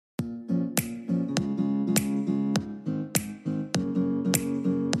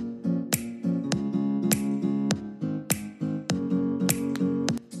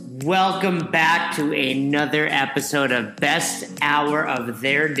Welcome back to another episode of Best Hour of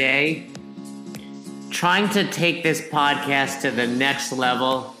Their Day. Trying to take this podcast to the next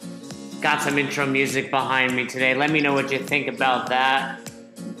level. Got some intro music behind me today. Let me know what you think about that.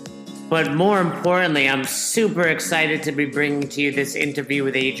 But more importantly, I'm super excited to be bringing to you this interview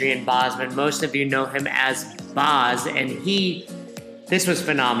with Adrian Bozman. Most of you know him as Boz, and this was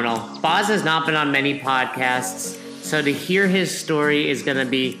phenomenal. Boz has not been on many podcasts, so to hear his story is going to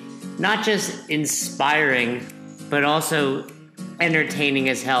be not just inspiring, but also entertaining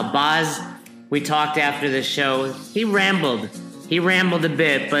as hell. Boz, we talked after the show. He rambled a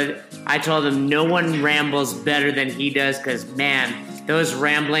bit, but I told him no one rambles better than he does because, man, those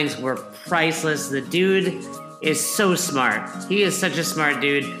ramblings were priceless. The dude is so smart. He is such a smart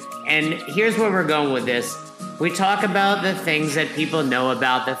dude. And here's where we're going with this. We talk about the things that people know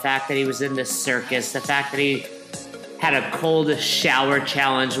about, the fact that he was in the circus, the fact that he had a cold shower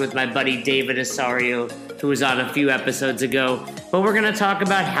challenge with my buddy David Osorio, who was on a few episodes ago. But we're going to talk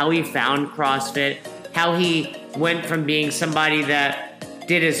about how he found CrossFit, how he went from being somebody that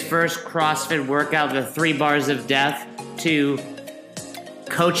did his first CrossFit workout, the 3 bars of death, to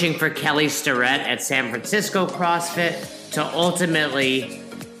coaching for Kelly Starrett at San Francisco CrossFit, to ultimately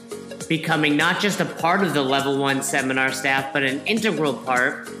becoming not just a part of the Level 1 seminar staff, but an integral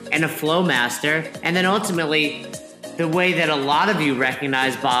part and a flow master, and then ultimately the way that a lot of you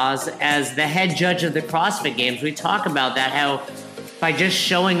recognize Boz as the head judge of the CrossFit Games. We talk about that, how by just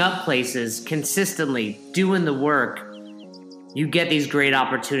showing up places consistently, doing the work, you get these great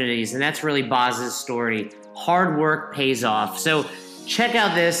opportunities, and that's really Boz's story. Hard work pays off. So check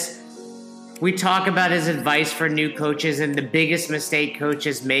out this. We talk about his advice for new coaches and the biggest mistake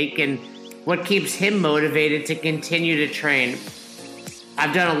coaches make and what keeps him motivated to continue to train.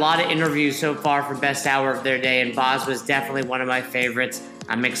 I've done a lot of interviews so far for Best Hour of Their Day, and Boz was definitely one of my favorites.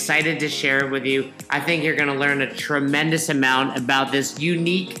 I'm excited to share it with you. I think you're going to learn a tremendous amount about this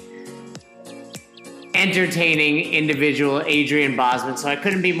unique, entertaining individual, Adrian Bozman. So I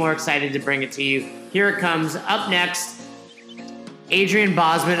couldn't be more excited to bring it to you. Here it comes. Up next, Adrian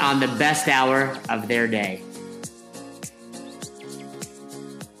Bozman on the Best Hour of Their Day.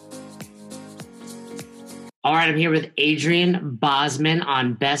 All right, I'm here with Adrian Bozman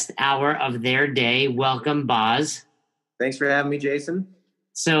on Best Hour of Their Day. Welcome, Boz. Thanks for having me, Jason.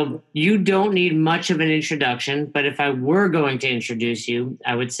 So you don't need much of an introduction, but if I were going to introduce you,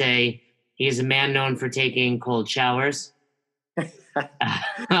 I would say he is a man known for taking cold showers. Don't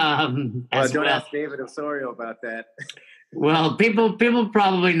ask David Osorio about that. Well, people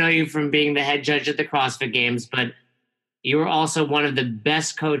probably know you from being the head judge at the CrossFit Games, but you were also one of the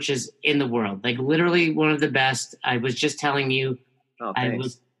best coaches in the world, like literally one of the best. I was just telling you, I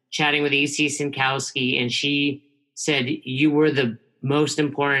was chatting with EC Sinkowski, and she said you were the most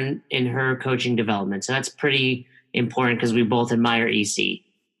important in her coaching development. So that's pretty important because we both admire EC.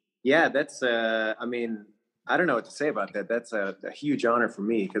 Yeah, that's, I don't know what to say about that. That's a huge honor for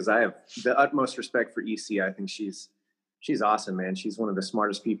me because I have the utmost respect for EC. I think she's awesome, man. She's one of the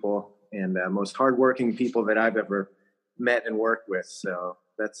smartest people and most hardworking people that I've ever met and worked with. So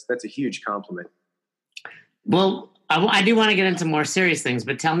that's a huge compliment. Well, I do want to get into more serious things,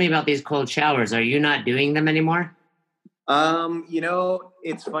 but tell me about these cold showers. Are you not doing them anymore?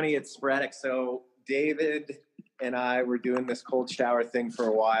 It's funny. It's sporadic. So David and I were doing this cold shower thing for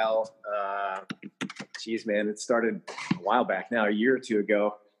a while. It started a while back now, a year or two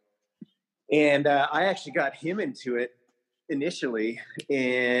ago. And I actually got him into it initially,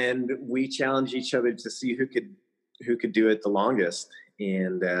 and we challenged each other to see who could do it the longest.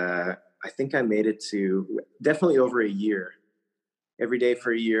 And I think I made it to definitely over a year, every day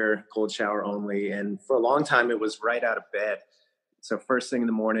for a year, cold shower only. And for a long time, it was right out of bed. So first thing in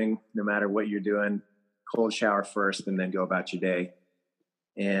the morning, no matter what you're doing, cold shower first and then go about your day.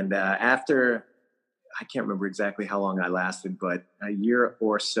 And after, I can't remember exactly how long I lasted, but a year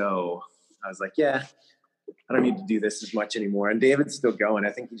or so, I was like, yeah, I don't need to do this as much anymore. And David's still going. I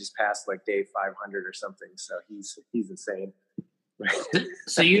think he just passed like day 500 or something. So he's insane.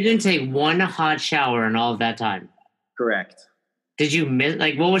 So you didn't take one hot shower in all of that time? Correct. Did you miss,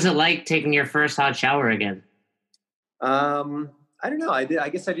 what was it like taking your first hot shower again? I don't know. I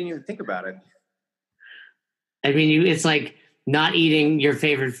guess I didn't even think about it. I mean, it's like not eating your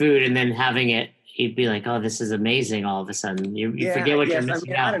favorite food and then having it. You'd be like, oh, this is amazing all of a sudden. You forget what you're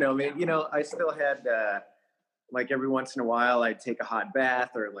missing out. I don't know, man. I still had, every once in a while, I'd take a hot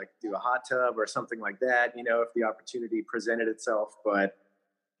bath or do a hot tub or something like that, if the opportunity presented itself. But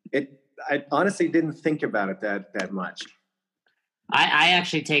I honestly didn't think about it that much. I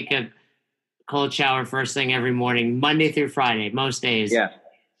actually take a cold shower first thing every morning, Monday through Friday, most days. Yeah.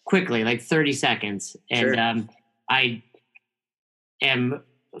 quickly, like 30 seconds. And Sure. I am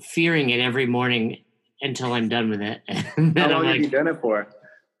fearing it every morning until I'm done with it. And How then I'm long have you like, done it for?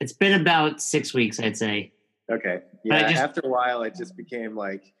 it's been about 6 weeks, I'd say. Okay. But Yeah. I just, After a while, it just became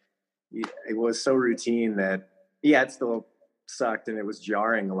like, it was so routine that, yeah, it still sucked and it was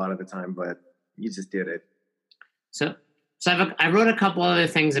jarring a lot of the time, but you just did it. so, I wrote a couple other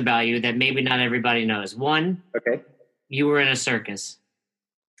things about you that maybe not everybody knows. One, Okay. you were in a circus.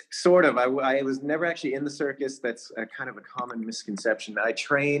 Sort of. I was never actually in the circus. That's a kind of a common misconception. I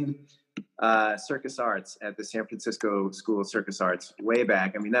trained circus arts at the San Francisco School of Circus Arts way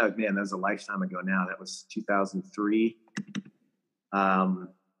back. I mean, that was a lifetime ago now. That was 2003.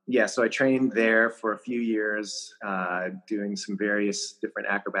 Yeah, so I trained there for a few years, doing some various different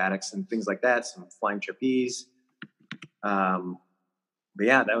acrobatics and things like that, some flying trapeze. But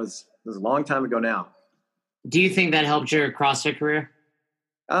yeah, that was a long time ago now. Do you think that helped your CrossFit career?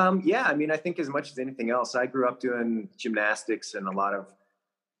 Yeah, I mean, I think as much as anything else, I grew up doing gymnastics and a lot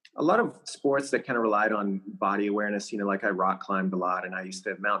of sports that kind of relied on body awareness. You know, like I rock climbed a lot, and I used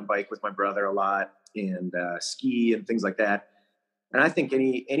to mountain bike with my brother a lot, and ski and things like that. And I think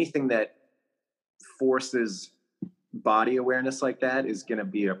anything that forces body awareness like that is going to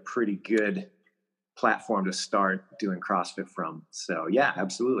be a pretty good platform to start doing CrossFit from. So yeah,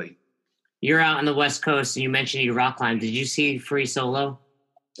 absolutely. You're out on the West Coast, and you mentioned you rock climb. Did you see Free Solo?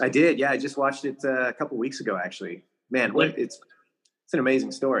 I did. Yeah, I just watched it a couple weeks ago. Actually, man, it's an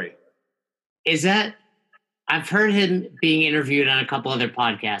amazing story. Is that? I've heard him being interviewed on a couple other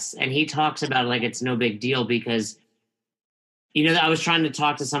podcasts, and he talks about it like it's no big deal because, you know, I was trying to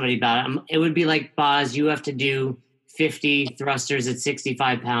talk to somebody about it. It would be like, Boz, you have to do 50 thrusters at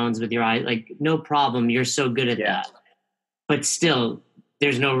 65 pounds with your eye. Like, no problem. You're so good at that. But still,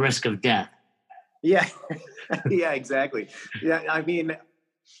 there's no risk of death. Yeah. Yeah, exactly. Yeah, I mean,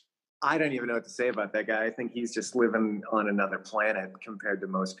 I don't even know what to say about that guy. I think he's just living on another planet compared to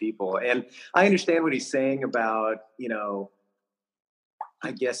most people. And I understand what he's saying about, you know,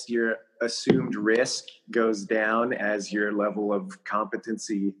 I guess your assumed risk goes down as your level of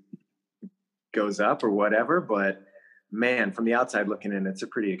competency goes up or whatever. But man, from the outside looking in, it's a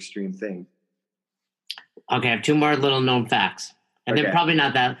pretty extreme thing. Okay, I have two more little known facts. And they're probably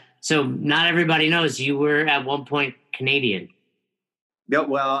not that. So not everybody knows you were at one point Canadian. Yeah,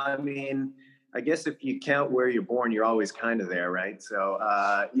 well, I mean, I guess if you count where you're born, you're always kind of there, right? So,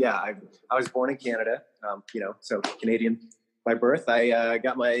 yeah, I was born in Canada, you know, so Canadian by birth. I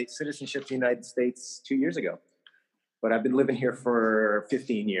got my citizenship in the United States 2 years ago, but I've been living here for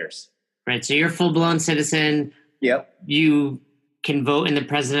 15 years. Right, so you're a full-blown citizen. Yep. You can vote in the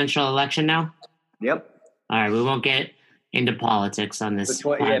presidential election now? Yep. All right, we won't get into politics on this.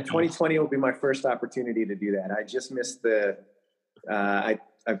 2020 will be my first opportunity to do that. I just missed the I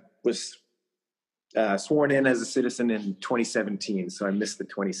was sworn in as a citizen in 2017, so I missed the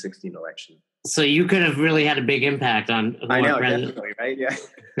 2016 election. So you could have really had a big impact on who I know, definitely, right? Yeah.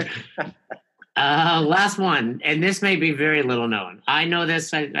 Last one, and this may be very little known. I know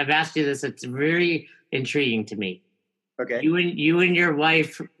this. I've asked you this. It's very intriguing to me. Okay. You and your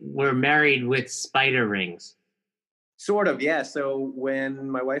wife were married with spider rings. Sort of, yeah. So when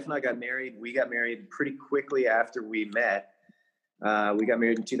my wife and I got married, we got married pretty quickly after we met. We got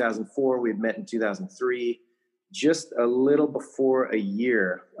married in 2004. We had met in 2003. Just a little before a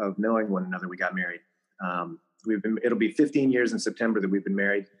year of knowing one another, we got married. It'll be 15 years in September that we've been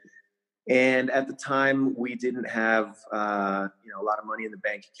married. And at the time, we didn't have, a lot of money in the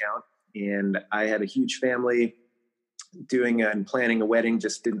bank account. And I had a huge family. Doing and planning a wedding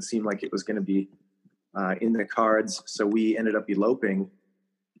just didn't seem like it was going to be in the cards. So we ended up eloping.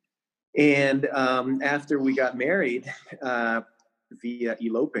 And after we got married, via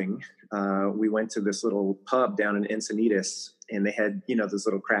eloping, we went to this little pub down in Encinitas, and they had, those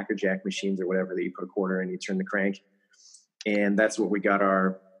little Cracker Jack machines or whatever that you put a quarter in, you turn the crank. And that's what we got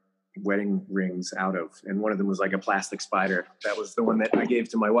our wedding rings out of. And one of them was like a plastic spider. That was the one that I gave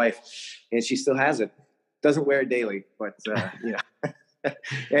to my wife, and she still has it. Doesn't wear it daily, but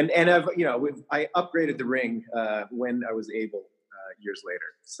and I've, I upgraded the ring when I was able years later.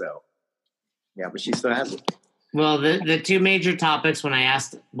 So yeah, but she still has it. Well, the two major topics when I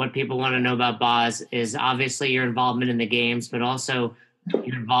asked what people want to know about Boz is obviously your involvement in the games, but also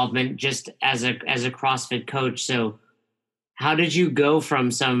your involvement just as a CrossFit coach. So how did you go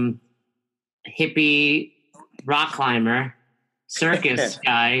from some hippie rock climber, circus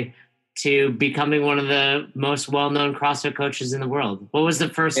guy to becoming one of the most well-known CrossFit coaches in the world? What was the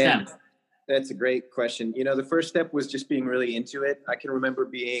first step? That's a great question. The first step was just being really into it. I can remember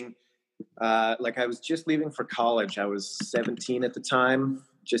being I was just leaving for college. I was 17 at the time.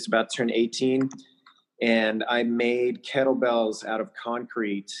 just about to turn 18, and I made kettlebells out of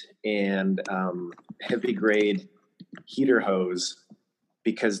concrete and heavy grade heater hose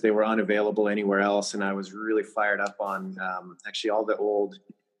because they were unavailable anywhere else. And I was really fired up on actually all the old,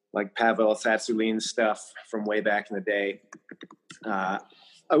 like Pavel Tsatsouline stuff from way back in the day.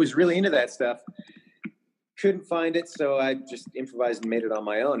 I was really into that stuff. Couldn't find it, so I just improvised and made it on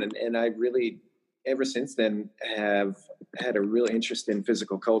my own. And I really, ever since then, have had a real interest in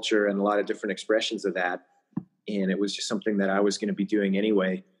physical culture and a lot of different expressions of that. And it was just something that I was going to be doing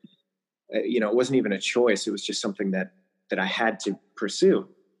anyway. It wasn't even a choice. It was just something that I had to pursue.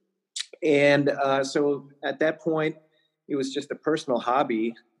 And so at that point, it was just a personal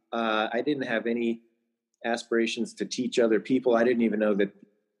hobby. I didn't have any aspirations to teach other people. I didn't even know that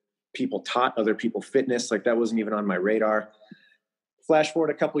people taught other people fitness. Like, that wasn't even on my radar. Flash forward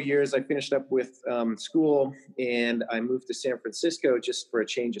a couple of years, I finished up with school and I moved to San Francisco just for a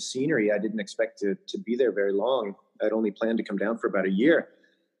change of scenery. I didn't expect to be there very long. I'd only planned to come down for about a year.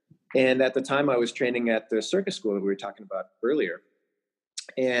 And at the time I was training at the circus school that we were talking about earlier.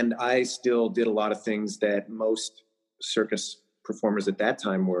 And I still did a lot of things that most circus performers at that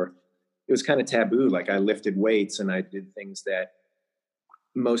time were. It was kind of taboo. Like, I lifted weights and I did things that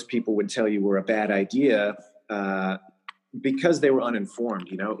most people would tell you were a bad idea because they were uninformed.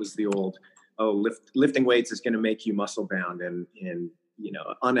 It was the old, lifting weights is going to make you muscle bound and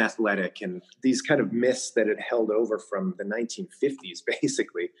unathletic, and these kind of myths that it held over from the 1950s,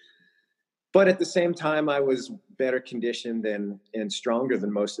 basically. But at the same time, I was better conditioned and stronger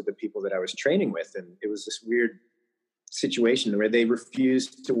than most of the people that I was training with. And it was this weird situation where they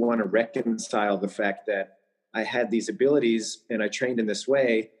refused to want to reconcile the fact that I had these abilities and I trained in this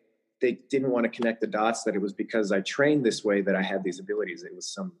way. They didn't want to connect the dots that it was because I trained this way that I had these abilities. It was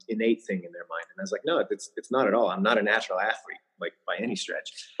some innate thing in their mind. And I was like, no, it's not at all. I'm not a natural athlete, like, by any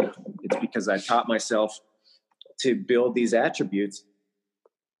stretch. It's because I taught myself to build these attributes.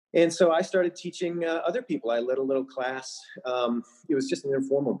 And so I started teaching other people. I led a little class. It was just an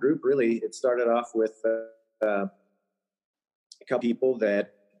informal group, really. It started off with a couple people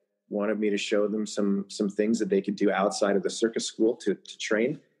that wanted me to show them some things that they could do outside of the circus school to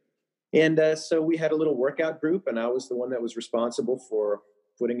train. And so we had a little workout group, and I was the one that was responsible for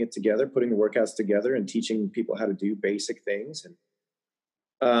putting it together, putting the workouts together and teaching people how to do basic things.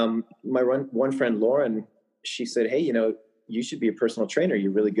 And my one friend, Lauren, she said, hey, you should be a personal trainer.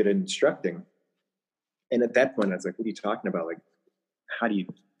 You're really good at instructing. And at that point I was like, what are you talking about? Like, how do you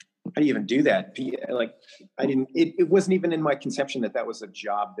even do that? Like, it wasn't even in my conception that was a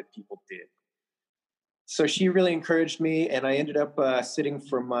job that people did. So she really encouraged me, and I ended up sitting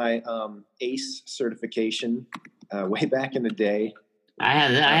for my ACE certification way back in the day. I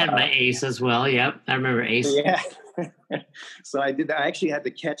had my ACE as well. Yep, I remember ACE. Yeah. So I did that. I actually had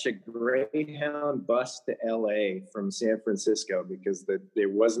to catch a Greyhound bus to LA from San Francisco because there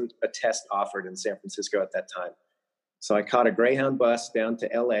wasn't a test offered in San Francisco at that time. So I caught a Greyhound bus down to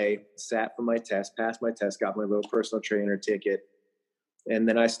LA, sat for my test, passed my test, got my little personal trainer ticket. And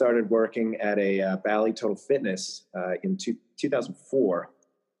then I started working at a Bally Total Fitness in 2004.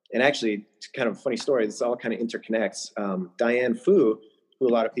 And actually, it's kind of a funny story. This all kind of interconnects. Diane Fu, who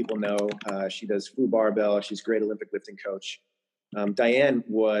a lot of people know, she does Fu Barbell. She's a great Olympic lifting coach. Diane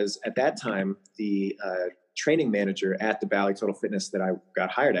was, at that time, the training manager at the Bally Total Fitness that I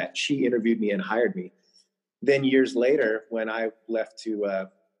got hired at. She interviewed me and hired me. Then years later, when I left to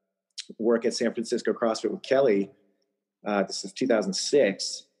work at San Francisco CrossFit with Kelly, this is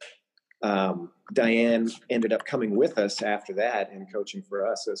 2006, Diane ended up coming with us after that and coaching for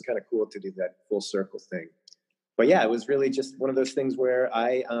us. So it's kind of cool to do that full circle thing. But yeah, it was really just one of those things where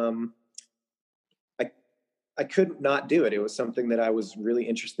I couldn't not do it. It was something that I was really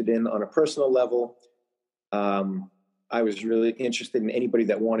interested in on a personal level. I was really interested in anybody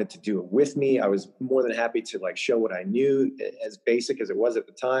that wanted to do it with me. I was more than happy to show what I knew, as basic as it was at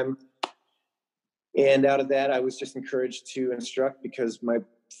the time. And out of that, I was just encouraged to instruct because my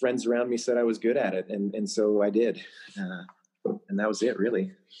friends around me said I was good at it. And so I did. And that was it,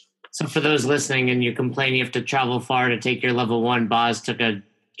 really. So for those listening and you complain you have to travel far to take your level 1, Boz took a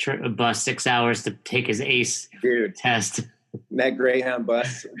bus 6 hours to take his ACE test. That Greyhound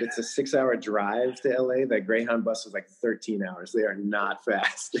bus, it's a 6-hour drive to LA. That Greyhound bus was 13 hours. They are not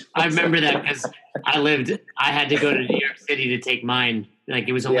fast. I remember that because I had to go to New York City to take mine.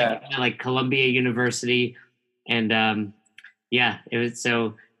 It was only Columbia University. And it was,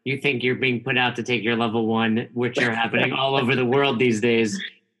 so you think you're being put out to take your level 1, which are happening all over the world these days.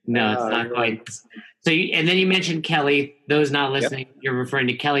 No, it's not quite. So and then you mentioned Kelly. Those not listening, You're referring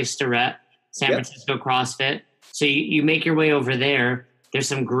to Kelly Starrett, San Francisco CrossFit. So you make your way over there. There's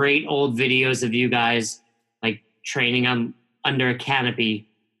some great old videos of you guys like training under a canopy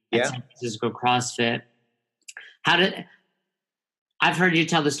at San Francisco CrossFit. I've heard you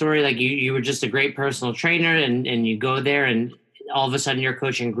tell the story like you were just a great personal trainer and you go there and all of a sudden you're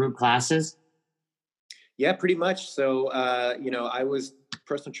coaching group classes? Yeah, pretty much. So, I was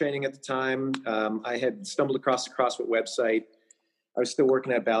personal training at the time. I had stumbled across the CrossFit website. I was still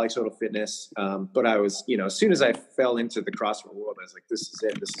working at Bally Total Fitness. But I was, as soon as I fell into the CrossFit world, I was like, this is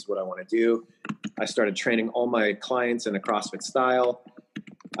it. This is what I want to do. I started training all my clients in a CrossFit style.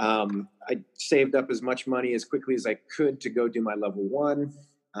 I saved up as much money as quickly as I could to go do my level 1.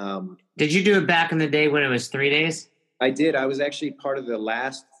 Did you do it back in the day when it was 3 days? I did. I was actually part of the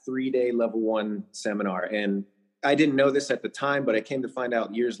last 3-day level 1 seminar. And I didn't know this at the time, but I came to find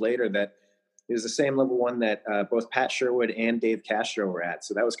out years later that it was the same level 1 that both Pat Sherwood and Dave Castro were at.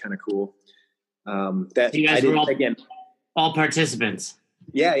 So that was kind of cool. So you guys were all participants.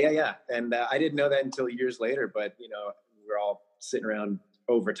 Yeah. And I didn't know that until years later, but we were all sitting around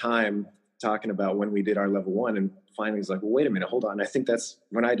over time talking about when we did our level 1, and finally was like, well, wait a minute, hold on. I think that's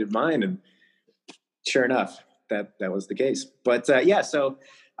when I did mine. And sure enough, that was the case. But so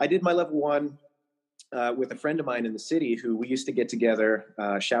I did my level 1 with a friend of mine in the city who we used to get together.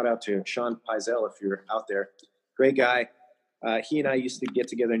 Shout out to Sean Pizel if you're out there. Great guy. He and I used to get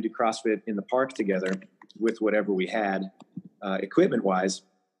together and do CrossFit in the park together with whatever we had equipment wise.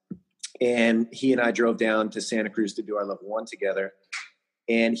 And he and I drove down to Santa Cruz to do our level 1 together.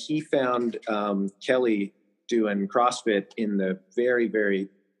 And he found Kelly doing CrossFit in the very, very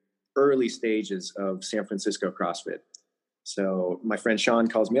early stages of San Francisco CrossFit. So my friend Sean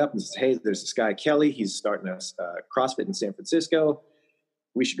calls me up and says, hey, there's this guy, Kelly. He's starting a CrossFit in San Francisco.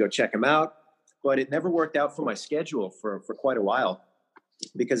 We should go check him out. But it never worked out for my schedule for quite a while,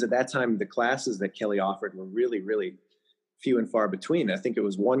 because at that time, the classes that Kelly offered were really, really few and far between. I think it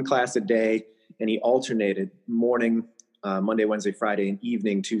was 1 class a day, and he alternated morning, Monday, Wednesday, Friday, and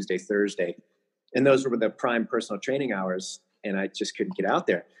evening, Tuesday, Thursday. And those were the prime personal training hours, and I just couldn't get out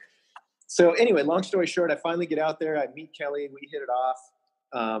there. So anyway, long story short, I finally get out there. I meet Kelly. We hit it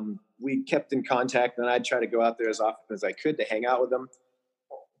off. We kept in contact, and I'd try to go out there as often as I could to hang out with him.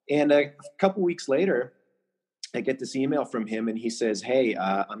 And a couple weeks later, I get this email from him, and he says, hey,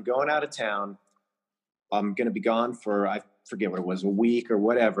 I'm going out of town. I'm going to be gone for, I forget what it was, a week or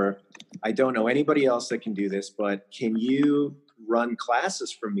whatever. I don't know anybody else that can do this, but can you run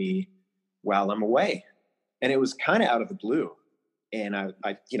classes for me while I'm away? And it was kind of out of the blue. And I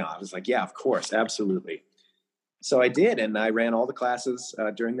was like, yeah, of course, absolutely. So I did, and I ran all the classes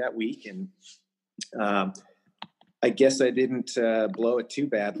during that week. And I guess I didn't blow it too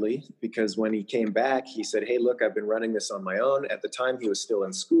badly, because when he came back, he said, hey, look, I've been running this on my own. At the time, he was still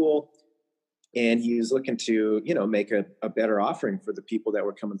in school, and he was looking to, make a better offering for the people that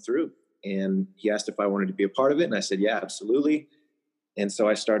were coming through. And he asked if I wanted to be a part of it. And I said, yeah, absolutely. And so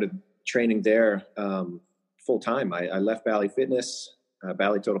I started training there full time. I left Bally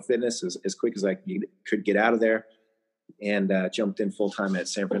Total Fitness as quick as I could get out of there, and jumped in full time at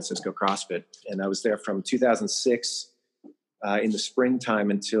San Francisco CrossFit. And I was there from 2006 in the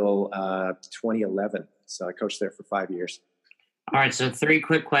springtime until 2011. So I coached there for 5 years. All right. So 3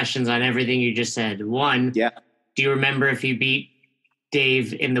 quick questions on everything you just said. 1, do you remember if you beat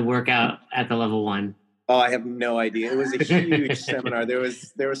Dave in the workout at the level 1? Oh, I have no idea. It was a huge seminar. There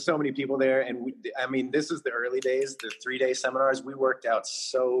were so many people there. And this is the early days, the 3-day seminars. We worked out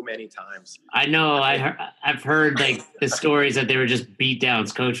so many times. I know. I've heard like the stories that they were just beat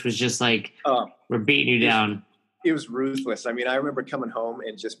downs. Coach was just like, we're beating you down. It was ruthless. I remember coming home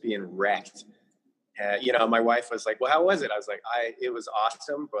and just being wrecked. My wife was like, well, how was it? I was like, it was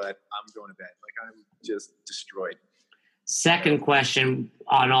awesome, but I'm going to bed. Like, I'm just destroyed. Second question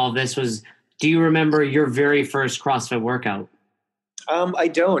on all this was, do you remember your very first CrossFit workout? I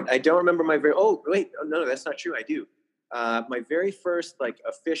don't remember my no, that's not true. I do. My very first,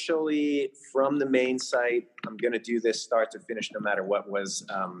 officially from the main site, I'm going to do this start to finish no matter what, was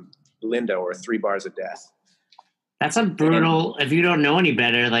Lindo, or 3 bars of death. That's a brutal, if you don't know any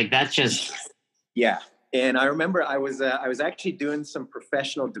better, that's just. Yeah. And I remember I was actually doing some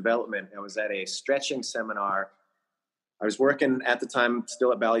professional development. I was at a stretching seminar. I was working at the time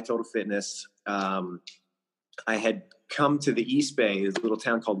still at Bally Total Fitness. I had come to the East Bay, a little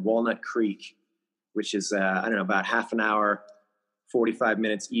town called Walnut Creek, which is, about half an hour, 45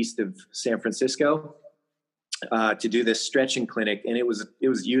 minutes east of San Francisco, to do this stretching clinic. And it was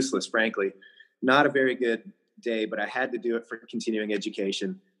useless, frankly. Not a very good day, but I had to do it for continuing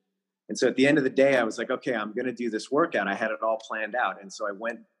education. And so at the end of the day, I was like, okay, I'm going to do this workout. I had it all planned out. And so I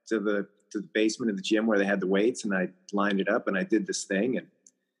went to the the basement of the gym where they had the weights, and I lined it up and I did this thing. And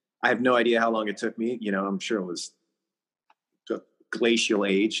I have no idea how long it took me. You know, I'm sure it was a glacial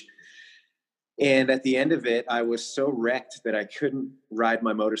age. And at the end of it, I was so wrecked that I couldn't ride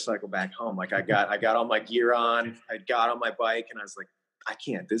my motorcycle back home. Like I got all my gear on, I got on my bike, and I was like, I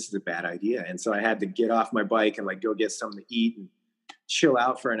can't, this is a bad idea. And so I had to get off my bike and like go get something to eat and chill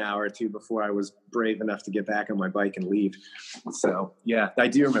out for an hour or two before I was brave enough to get back on my bike and leave. So yeah, I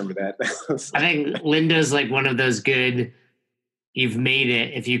do remember that. I think Linda's like one of those good, you've made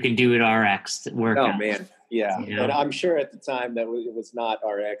it if you can do it RX workout. Oh man. Yeah. You know? And I'm sure at the time that it was not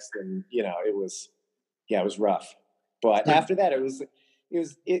RX, and you know, it was rough. But after that, it was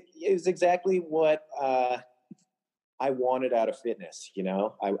exactly what I wanted out of fitness. You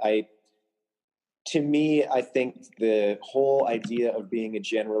know, to me, I think the whole idea of being a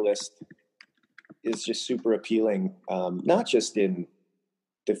generalist is just super appealing. Not just in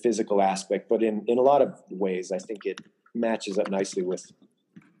the physical aspect, but in a lot of ways. I think it matches up nicely with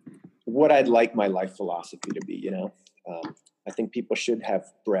what I'd like my life philosophy to be, you know. I think people should have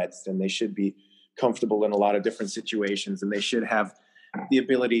breadth, and they should be comfortable in a lot of different situations, and they should have the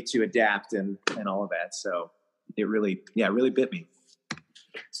ability to adapt and all of that. So it really bit me.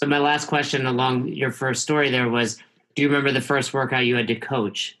 So my last question along your first story there was, do you remember the first workout you had to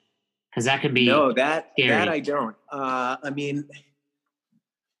coach? Because that could be that I don't. I mean,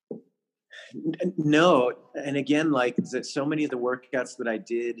 no. And again, like so many of the workouts that I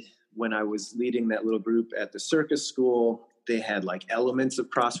did when I was leading that little group at the circus school, they had like elements of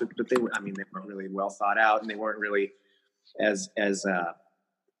CrossFit, but they weren't really well thought out, and they weren't really as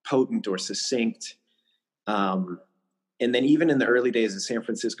potent or succinct. And then even in the early days of San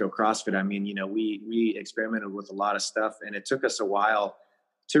Francisco CrossFit, I mean, you know, we experimented with a lot of stuff, and it took us a while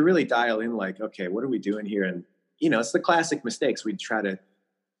to really dial in, like, okay, what are we doing here? And, you know, it's the classic mistakes. We try to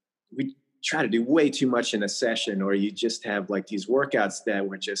do way too much in a session, or you just have like these workouts that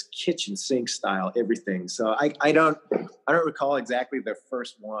were just kitchen sink style, everything. So I don't recall exactly the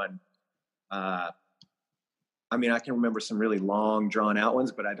first one. I mean, I can remember some really long, drawn out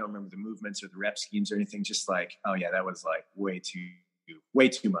ones, but I don't remember the movements or the rep schemes or anything. Just like, oh yeah, that was like way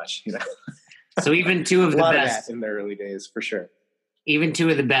too much, you know? So even two of the best of that in the early days, for sure. Even two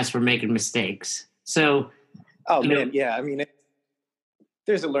of the best were making mistakes. So, oh man, yeah. I mean,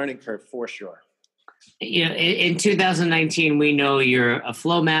 there's a learning curve for sure. You know, in 2019, we know you're a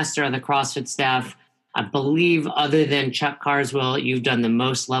flow master on the CrossFit staff. I believe, other than Chuck Carswell, you've done the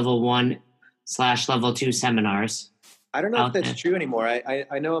most level 1/level 2 seminars. I don't know if that's true anymore.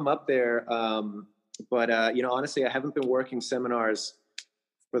 I know I'm up there, but you know, honestly, I haven't been working seminars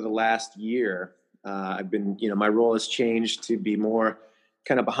for the last year. I've been, you know, my role has changed to be more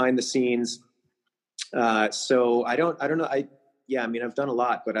kind of behind the scenes. So I don't know. I mean, I've done a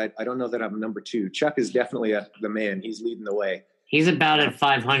lot, but I don't know that I'm number two. Chuck is definitely the man. He's leading the way. He's about at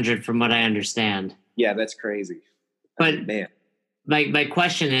 500 from what I understand. Yeah, that's crazy. But man, my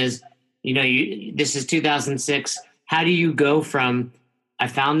question is, you know, this is 2006. How do you go from, I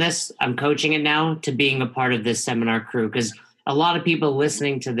found this, I'm coaching it now, to being a part of this seminar crew? Because a lot of people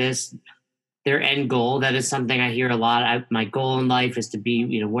listening to this, their end goal, that is something I hear a lot. My goal in life is to be,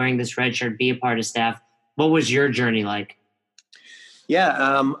 you know, wearing this red shirt, be a part of staff. What was your journey like?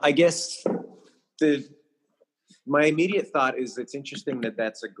 Yeah, I guess my immediate thought is it's interesting that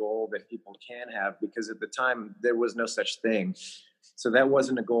that's a goal that people can have, because at the time there was no such thing. So that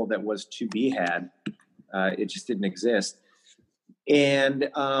wasn't a goal that was to be had. It just didn't exist. And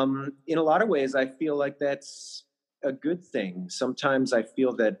in a lot of ways, I feel like that's a good thing. Sometimes I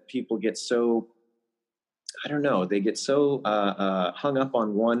feel that people get so, I don't know, they get so hung up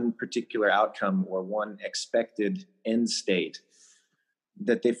on one particular outcome or one expected end state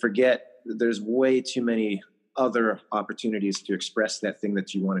that they forget that there's way too many other opportunities to express that thing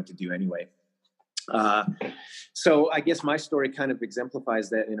that you wanted to do anyway. So I guess my story kind of exemplifies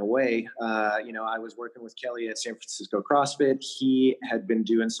that in a way. You know, I was working with Kelly at San Francisco CrossFit. He had been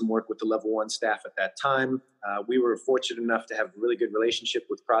doing some work with the level 1 staff at that time. We were fortunate enough to have a really good relationship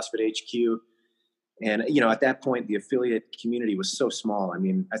with CrossFit HQ. And, you know, at that point, the affiliate community was so small. I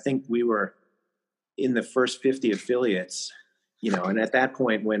mean, I think we were in the first 50 affiliates, you know, and at that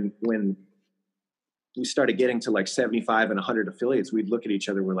point, when we started getting to like 75 and 100 affiliates, we'd look at each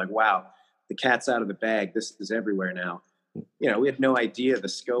other. We're like, wow, the cat's out of the bag. This is everywhere now. You know, we had no idea the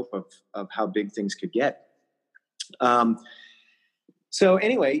scope of how big things could get. So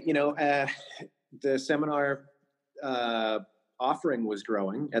anyway, you know, the seminar offering was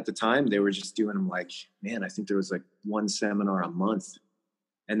growing. At the time, they were just doing them like, man, I think there was like one seminar a month,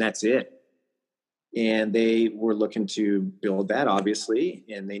 and that's it. And they were looking to build that, obviously,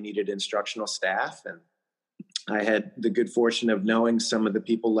 and they needed instructional staff. And I had the good fortune of knowing some of the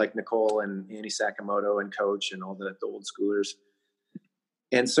people like Nicole and Annie Sakamoto and Coach and all the old schoolers.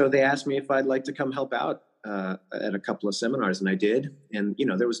 And so they asked me if I'd like to come help out at a couple of seminars, and I did. And, you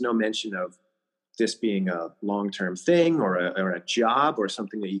know, there was no mention of this being a long-term thing or a job or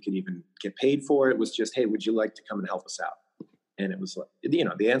something that you could even get paid for. It was just, hey, would you like to come and help us out? And it was, you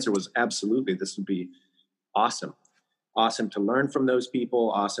know, the answer was absolutely. This would be awesome. Awesome to learn from those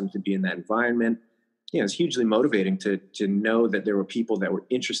people. Awesome to be in that environment. You know, it's hugely motivating to know that there were people that were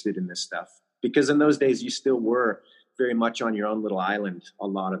interested in this stuff, because in those days you still were very much on your own little island a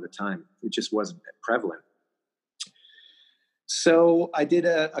lot of the time. It just wasn't prevalent. So I did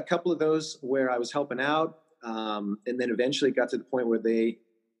a couple of those where I was helping out, and then eventually got to the point where they,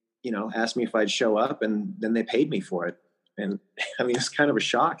 you know, asked me if I'd show up, and then they paid me for it. And I mean, it's kind of a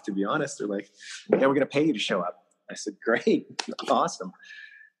shock, to be honest. They're like, yeah, we're going to pay you to show up. I said, great, awesome.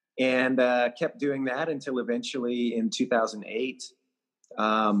 And kept doing that until eventually in 2008,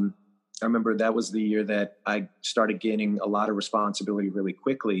 I remember that was the year that I started gaining a lot of responsibility really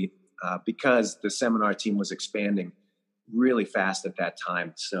quickly because the seminar team was expanding really fast at that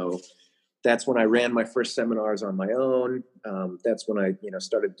time. So that's when I ran my first seminars on my own. That's when I, you know,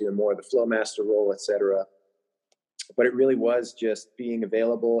 started doing more of the flow master role, et cetera. But it really was just being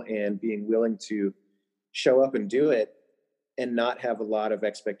available and being willing to show up and do it and not have a lot of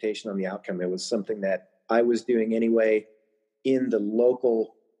expectation on the outcome. It was something that I was doing anyway in the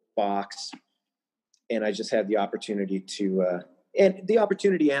local box. And I just had the opportunity to, and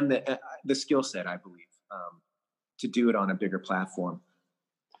the skill set, I believe, to do it on a bigger platform.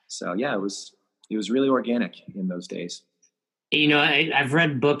 So yeah, it was really organic in those days. You know, I've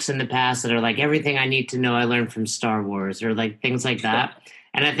read books in the past that are like, everything I need to know I learned from Star Wars, or like things like that.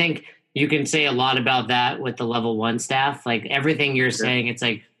 And I think you can say a lot about that with the level 1 staff. Like everything you're saying, it's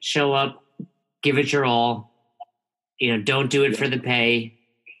like, show up, give it your all, you know, don't do it for the pay.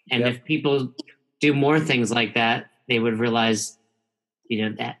 And if people do more things like that, they would realize, you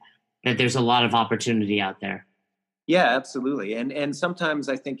know, that there's a lot of opportunity out there. Yeah, absolutely. And sometimes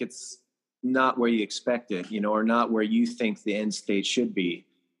I think it's not where you expect it, you know, or not where you think the end state should be.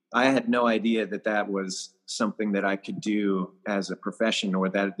 I had no idea that was something that I could do as a profession, or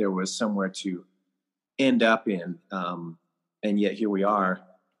that there was somewhere to end up in. And yet here we are,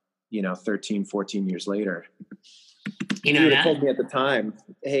 you know, 13, 14 years later. You know, you told me at the time,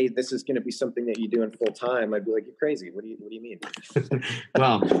 hey, this is going to be something that you do in full time, I'd be like, you're crazy. What do you mean?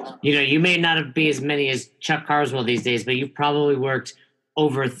 Well, you know, you may not be as many as Chuck Carswell these days, but you've probably worked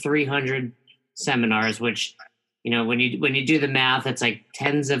over 300 seminars, which, you know, when you do the math, it's like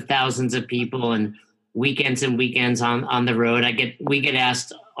tens of thousands of people and weekends on the road. We get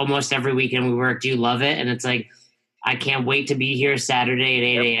asked almost every weekend we work, do you love it? And it's like, I can't wait to be here Saturday at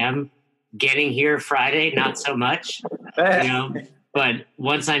 8 a.m. Getting here Friday, not so much, you know, but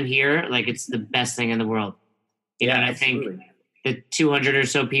once I'm here, like, it's the best thing in the world. You know, and I think the 200 or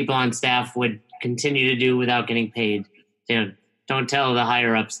so people on staff would continue to do without getting paid. You know, don't tell the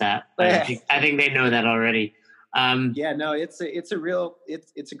higher ups that. I think they know that already. Yeah, no, it's a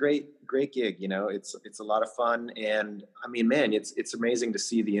great gig. You know, it's a lot of fun, and I mean, man, it's amazing to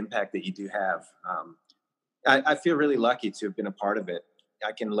see the impact that you do have. I feel really lucky to have been a part of it.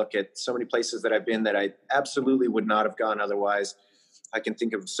 I can look at so many places that I've been that I absolutely would not have gone otherwise. I can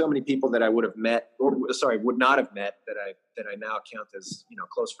think of so many people that I would not have met that I now count as, you know,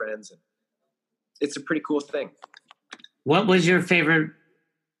 close friends, and it's a pretty cool thing. What was your favorite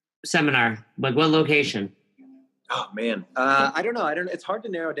seminar? Like, what location? Oh man, I don't know. It's hard to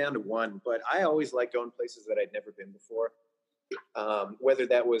narrow down to one, but I always like going places that I'd never been before. Whether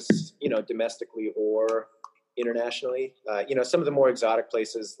that was, you know, domestically or internationally. You know, some of the more exotic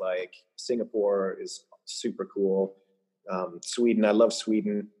places like Singapore is super cool. Sweden, I love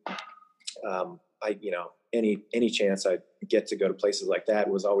Sweden. You know, any chance I get to go to places like that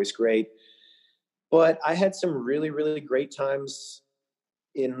was always great. But I had some really, really great times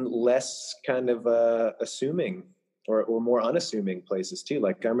in less kind of assuming or more unassuming places too.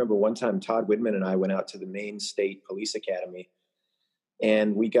 Like I remember one time Todd Widman and I went out to the Maine State Police Academy,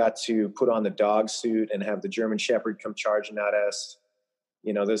 and we got to put on the dog suit and have the German Shepherd come charging at us.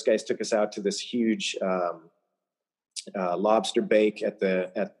 You know, those guys took us out to this huge lobster bake at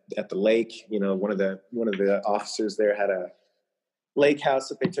the lake. You know, one of the officers there had a lake house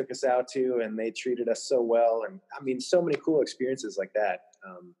that they took us out to, and they treated us so well. And I mean, so many cool experiences like that.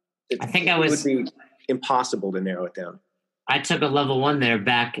 It would be impossible to narrow it down. I took a level 1 there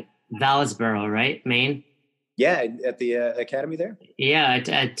back Vallesboro, right? Maine. Yeah. At the academy there. Yeah.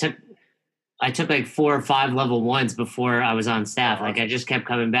 I took I took like 4 or 5 level 1s before I was on staff. Uh-huh. Like I just kept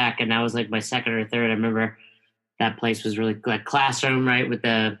coming back, and that was like my second or third. I remember that place was really like classroom, right? With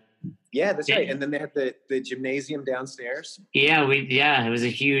the Yeah, that's right. And then they had the gymnasium downstairs. it was a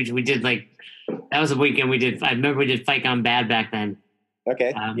huge. We did like that was a weekend we did. I remember we did Fight Gone Bad back then.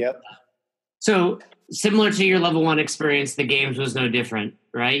 Okay. Yep. So similar to your level 1 experience, the games was no different,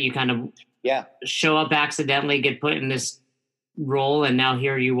 right? You kind of show up accidentally, get put in this role, and now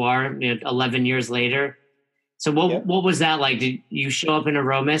here you are, 11 years later. So what was that like? Did you show up in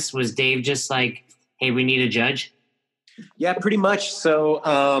Aromas? Was Dave just like, hey, we need a judge? Yeah, pretty much. So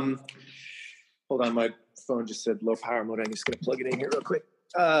hold on, my phone just said low power mode. I'm just going to plug it in here real quick.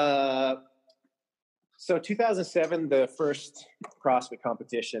 So 2007, the first CrossFit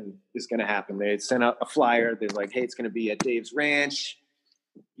competition is going to happen. They had sent out a flyer. They're like, hey, it's going to be at Dave's Ranch.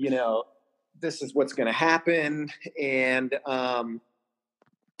 This is what's going to happen. And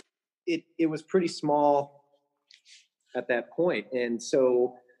it was pretty small at that point. And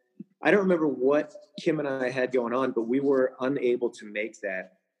so I don't remember what Kim and I had going on, but we were unable to make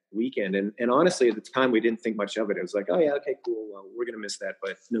that weekend. And honestly, at the time, we didn't think much of it. It was like, oh, yeah, okay, cool. Well, we're going to miss that,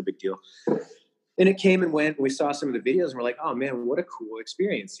 but no big deal. And it came and went. We saw some of the videos and we're like, oh, man, what a cool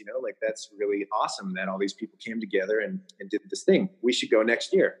experience. Like that's really awesome that all these people came together and did this thing. We should go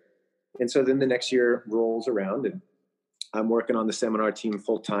next year. And so then the next year rolls around and I'm working on the seminar team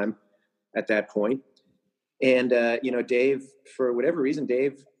full time at that point. And, Dave, for whatever reason,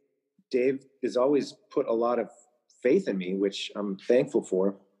 Dave has always put a lot of faith in me, which I'm thankful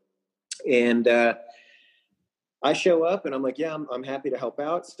for. And I show up and I'm like, yeah, I'm happy to help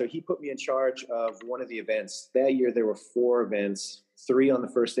out. So he put me in charge of one of the events. That year there were 4 events, 3 on the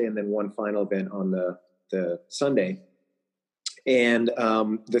first day and then 1 final event on the Sunday. And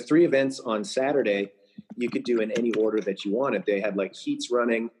the 3 events on Saturday, you could do in any order that you wanted. They had like heats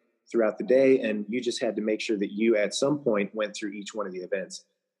running throughout the day, and you just had to make sure that you at some point went through each one of the events.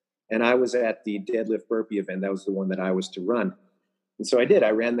 And I was at the deadlift burpee event. That was the one that I was to run. And so I did.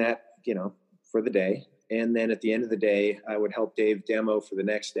 I ran that, for the day. And then at the end of the day, I would help Dave demo for the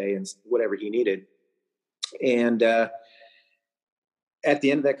next day and whatever he needed. And at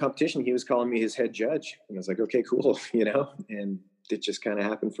the end of that competition, he was calling me his head judge. And I was like, okay, cool, and it just kind of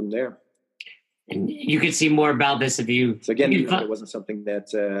happened from there. And you could see more about this if you... So again, it wasn't something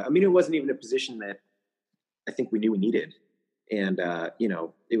that, it wasn't even a position that I think we knew we needed. And,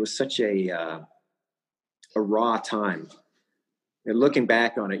 it was such a raw time. And looking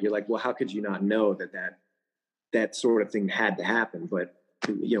back on it, you're like, well, how could you not know that sort of thing had to happen? But,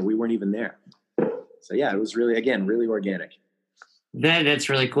 we weren't even there. So yeah, it was really, again, really organic. That's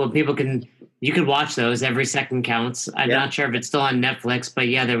really cool. You could watch those. Every second counts. I'm not sure if it's still on Netflix, but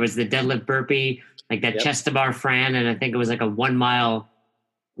yeah, there was the deadlift burpee, like that chest to bar Fran, and I think it was like a 1 mile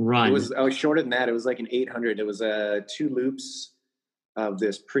run. It was shorter than that. It was like an 800. It was 2 loops of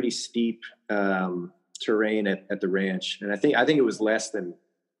this pretty steep terrain at the ranch, and I think it was less than.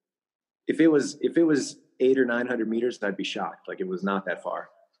 If it was 800 or 900 meters, I'd be shocked. Like it was not that far.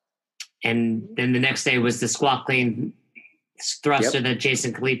 And then the next day was the squat clean thruster, that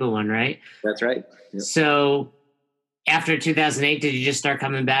Jason Khalipa one, right? That's right. Yep. So after 2008, did you just start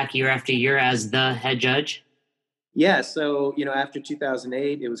coming back year after year as the head judge? Yeah. So, after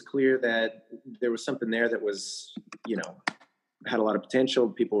 2008, it was clear that there was something there that was, had a lot of potential.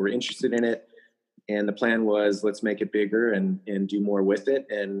 People were interested in it. And the plan was, let's make it bigger and do more with it.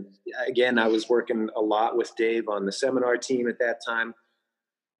 And again, I was working a lot with Dave on the seminar team at that time.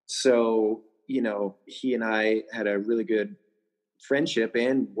 So, he and I had a really good friendship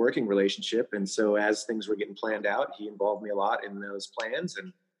and working relationship. And so as things were getting planned out, he involved me a lot in those plans,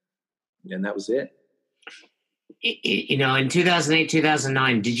 and that was it. In 2008,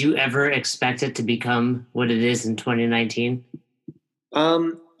 2009, did you ever expect it to become what it is in 2019?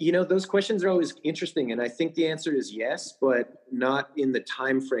 Those questions are always interesting. And I think the answer is yes, but not in the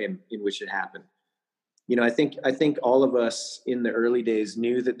time frame in which it happened. I think all of us in the early days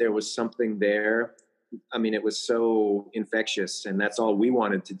knew that there was something there. It was so infectious, and that's all we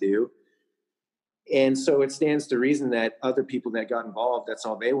wanted to do. And so it stands to reason that other people that got involved, that's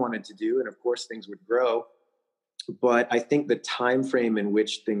all they wanted to do. And of course things would grow. But I think the time frame in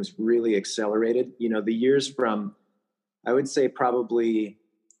which things really accelerated, the years from, I would say probably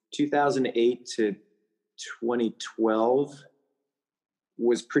 2008 to 2012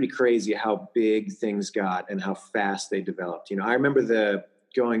 was pretty crazy how big things got and how fast they developed. I remember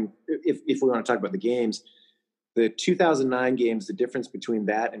if we want to talk about the games, the 2009 games, the difference between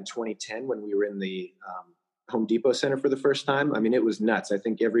that and 2010 when we were in the Home Depot Center for the first time, it was nuts. I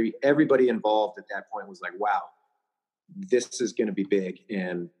think everybody involved at that point was like, wow, this is going to be big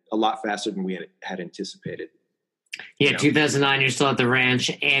and a lot faster than we had anticipated. Yeah, 2009, you're still at the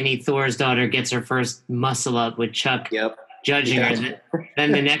ranch. Annie Thor's daughter gets her first muscle up with Chuck judging her.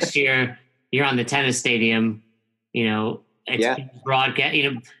 Then the next year, you're on the tennis stadium. It's broadcast.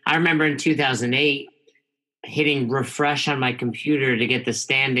 I remember in 2008 hitting refresh on my computer to get the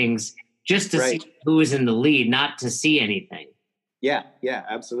standings just to see who was in the lead, not to see anything. Yeah,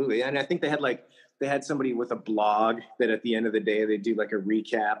 absolutely. And I think they had somebody with a blog that at the end of the day, they do like a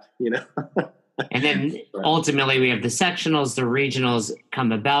recap, And then ultimately we have the sectionals, the regionals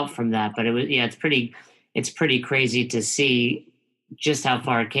come about from that. But it's pretty crazy to see just how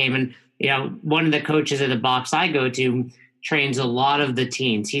far it came. And, one of the coaches at the box I go to trains a lot of the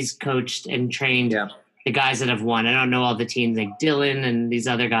teens. He's coached and trained the guys that have won. I don't know all the teens like Dylan and these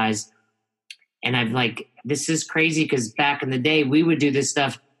other guys. And I'm like, this is crazy because back in the day, we would do this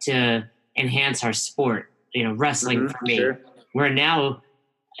stuff to enhance our sport, wrestling for me. Sure. Where now,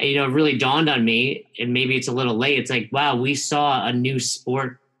 it really dawned on me, and maybe it's a little late. It's like, wow, we saw a new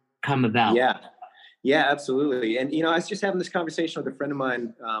sport come about. Yeah, absolutely. And, I was just having this conversation with a friend of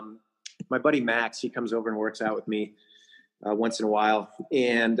mine, my buddy Max. He comes over and works out with me once in a while.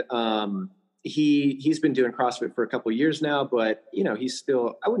 And he's been doing CrossFit for a couple of years now, but, he's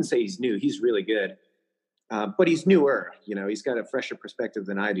still, I wouldn't say he's new. He's really good. But he's newer, he's got a fresher perspective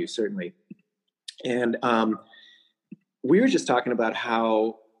than I do, certainly. And we were just talking about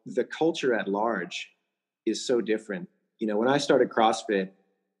how the culture at large is so different. When I started CrossFit,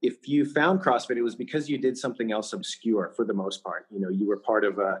 if you found CrossFit, it was because you did something else obscure for the most part. You were part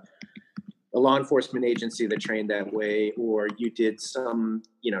of a law enforcement agency that trained that way, or you did some,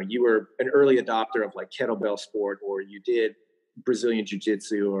 you were an early adopter of like kettlebell sport, or you did Brazilian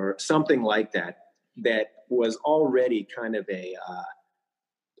jiu-jitsu or something like that was already kind of a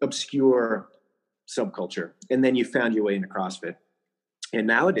obscure subculture. And then you found your way into CrossFit. And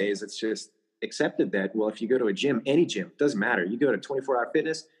nowadays it's just accepted that, well, if you go to a gym, any gym, doesn't matter. You go to 24-hour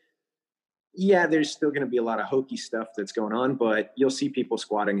fitness. Yeah, there's still going to be a lot of hokey stuff that's going on, but you'll see people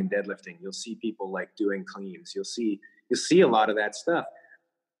squatting and deadlifting. You'll see people like doing cleans. You'll see a lot of that stuff.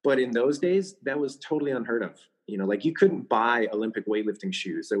 But in those days, that was totally unheard of. Like you couldn't buy Olympic weightlifting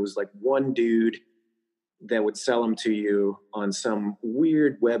shoes. There was like one dude that would sell them to you on some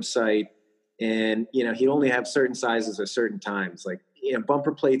weird website. And, he'd only have certain sizes at certain times. Like,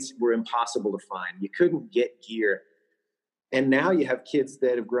 bumper plates were impossible to find. You couldn't get gear. And now you have kids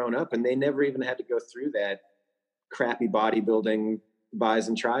that have grown up and they never even had to go through that crappy bodybuilding buys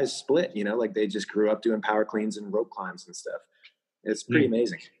and tries split, like they just grew up doing power cleans and rope climbs and stuff. It's pretty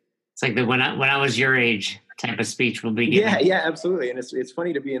amazing. It's like the when I was your age type of speech will be given. Yeah, absolutely. And it's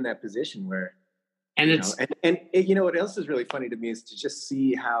funny to be in that position where, what else is really funny to me is to just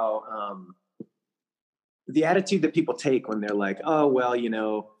see how, the attitude that people take when they're like, oh, well,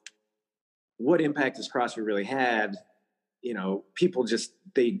 what impact has CrossFit really had? People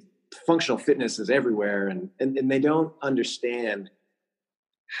functional fitness is everywhere. And they don't understand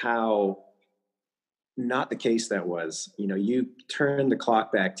how not the case that was. You turn the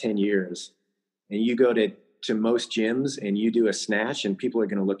clock back 10 years and you go to most gyms and you do a snatch and people are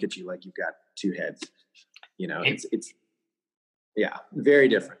going to look at you like you've got two heads. It's very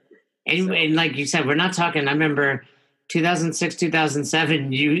different. And like you said, we're not talking, I remember 2006,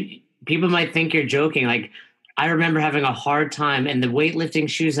 2007, people might think you're joking. Like I remember having a hard time and the weightlifting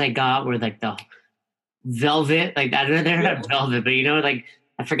shoes I got were like the velvet, like I don't know, they're not velvet, but like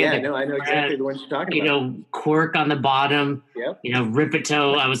I forget. Yeah, I know exactly the ones you're talking about. Cork on the bottom,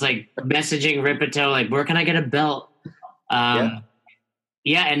 Ripito. I was like messaging Ripito, like, where can I get a belt? And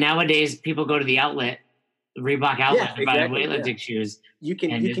nowadays people go to the outlet, Reebok outlet to buy weightlifting shoes. You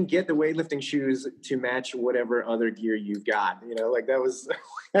can get the weightlifting shoes to match whatever other gear you've got. Like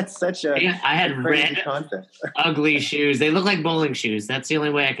that's such a I had red concept. Ugly shoes. They look like bowling shoes. That's the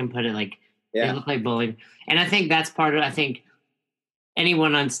only way I can put it. Like they look like bowling. And I think that's part of. I think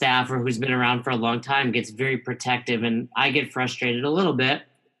anyone on staff or who's been around for a long time gets very protective, and I get frustrated a little bit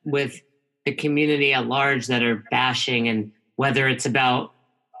with the community at large that are bashing, and whether it's about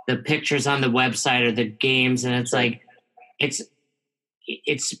the pictures on the website or the games, and it's like it's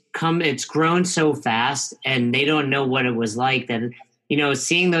grown so fast and they don't know what it was like that,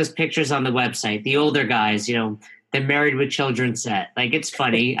 seeing those pictures on the website, the older guys, the Married with Children set, like it's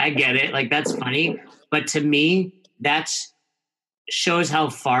funny. I get it. Like that's funny. But to me, that's shows how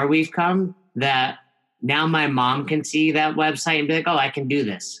far we've come, that now my mom can see that website and be like, oh, I can do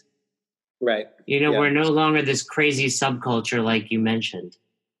this. Right. We're no longer this crazy subculture like you mentioned.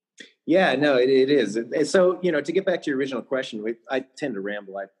 Yeah, no, it is. So, to get back to your original question, I tend to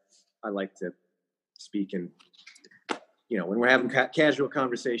ramble. I like to speak in when we're having casual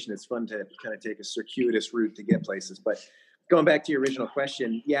conversation, it's fun to kind of take a circuitous route to get places. But going back to your original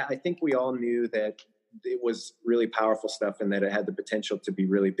question, yeah, I think we all knew that it was really powerful stuff and that it had the potential to be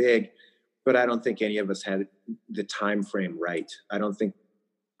really big. But I don't think any of us had the time frame right. I don't think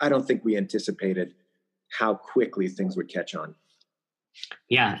we anticipated how quickly things would catch on.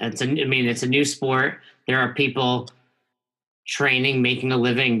 Yeah, it's a new sport. There are people training, making a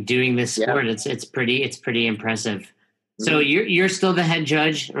living, doing this sport. Yeah. It's pretty impressive. Mm-hmm. So you're still the head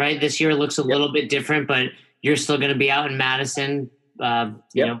judge, right? This year looks a little bit different, but you're still going to be out in Madison,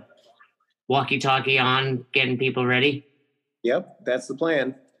 you know, walkie-talkie on, getting people ready. Yep, that's the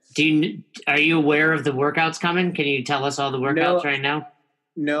plan. Are you aware of the workouts coming? Can you tell us all the workouts right now?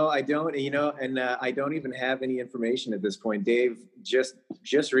 No, I don't. And I don't even have any information at this point. Dave just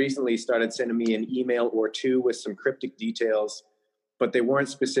recently started sending me an email or two with some cryptic details, but they weren't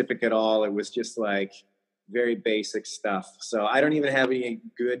specific at all. It was just like very basic stuff. So I don't even have any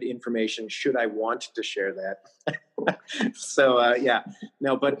good information should I want to share that. So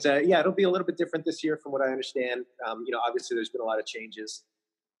it'll be a little bit different this year from what I understand. Obviously there's been a lot of changes.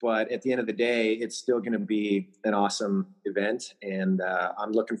 But at the end of the day, it's still going to be an awesome event, and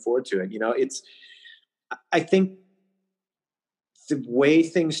I'm looking forward to it. I think the way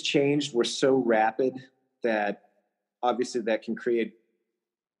things changed were so rapid that obviously that can create,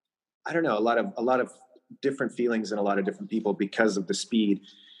 I don't know, a lot of different feelings in a lot of different people because of the speed.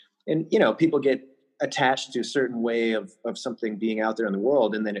 And, people get attached to a certain way of something being out there in the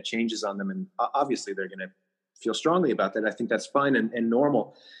world, and then it changes on them. And obviously they're going to feel strongly about that. I think that's fine and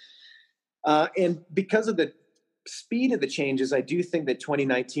normal. And because of the speed of the changes, I do think that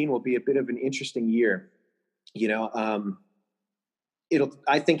 2019 will be a bit of an interesting year. I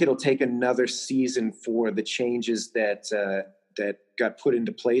think it'll take another season for the changes that got put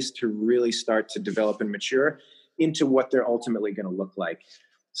into place to really start to develop and mature into what they're ultimately going to look like.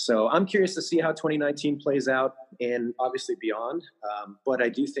 So I'm curious to see how 2019 plays out and obviously beyond. But I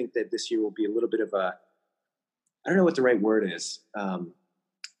do think that this year will be a little bit of I don't know what the right word is.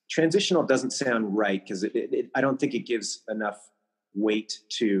 Transitional doesn't sound right because I don't think it gives enough weight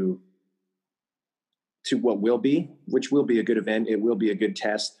to what will be, which will be a good event. It will be a good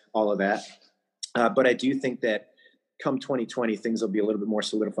test, all of that. But I do think that come 2020, things will be a little bit more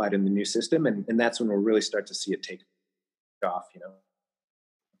solidified in the new system. And that's when we'll really start to see it take off,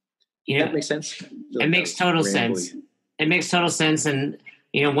 That makes sense? It makes total sense. It makes total sense. And,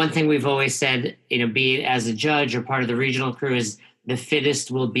 one thing we've always said, be it as a judge or part of the regional crew, is the fittest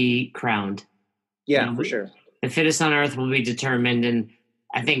will be crowned. Yeah, for sure. The fittest on earth will be determined. And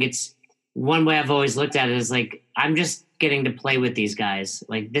I think it's one way I've always looked at it is like, I'm just getting to play with these guys.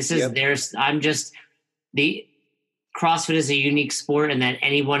 Like this is the CrossFit is a unique sport in that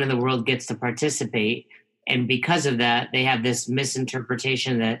anyone in the world gets to participate. And because of that, they have this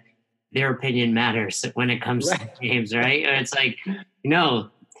misinterpretation that their opinion matters when it comes to games, right? And it's like,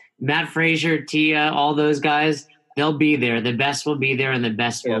 Matt Frazier, Tia, all those guys, they'll be there. The best will be there, and the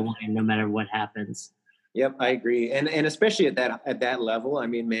best will win no matter what happens. Yep, I agree. And especially at that level, I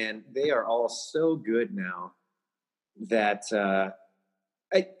mean, man, they are all so good now that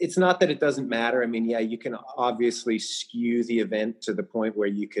it's not that it doesn't matter. I mean, yeah, you can obviously skew the event to the point where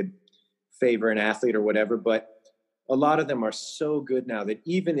you could favor an athlete or whatever, but a lot of them are so good now that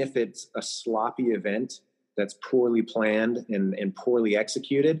even if it's a sloppy event that's poorly planned and poorly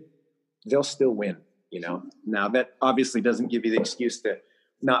executed, they'll still win, Now, that obviously doesn't give you the excuse to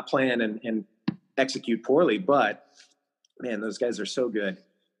not plan and execute poorly, but, man, those guys are so good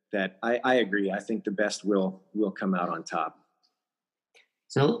that I agree. I think the best will come out on top.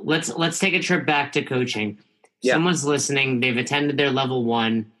 So let's take a trip back to coaching. Yeah. Someone's listening. They've attended their level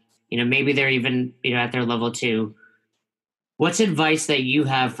 1. Maybe they're even at their level 2. What's advice that you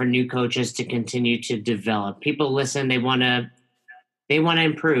have for new coaches to continue to develop? People listen. They want to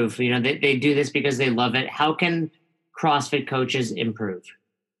improve. They do this because they love it. How can CrossFit coaches improve?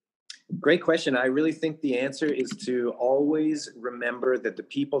 Great question. I really think the answer is to always remember that the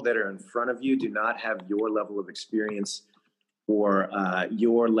people that are in front of you do not have your level of experience or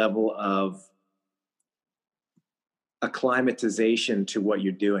your level of acclimatization to what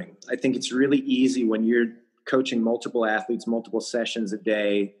you're doing. I think it's really easy when you're coaching multiple athletes, multiple sessions a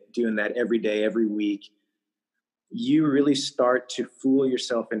day, doing that every day, every week. You really start to fool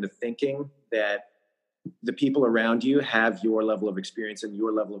yourself into thinking that the people around you have your level of experience and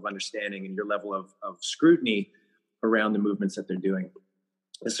your level of understanding and your level of scrutiny around the movements that they're doing.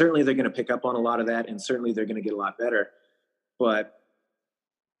 And certainly they're going to pick up on a lot of that, and certainly they're going to get a lot better. But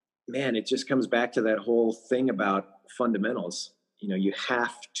man, it just comes back to that whole thing about fundamentals. you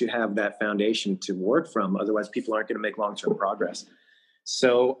have to have that foundation to work from. Otherwise, people aren't going to make long-term progress.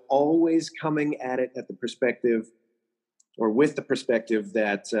 So always coming at it at the perspective, or with the perspective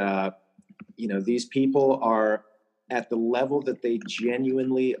that, these people are at the level that they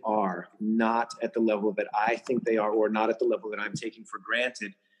genuinely are, not at the level that I think they are, or not at the level that I'm taking for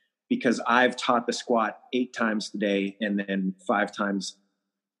granted because I've taught the squat 8 times today and then 5 times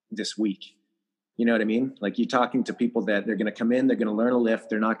this week. You know what I mean? Like, you're talking to people that they're going to come in, they're going to learn a lift.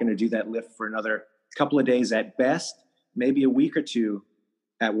 They're not going to do that lift for another couple of days at best, maybe a week or 2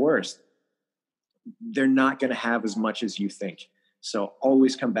 at worst. They're not going to have as much as you think. So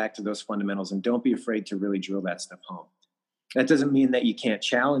always come back to those fundamentals and don't be afraid to really drill that stuff home. That doesn't mean that you can't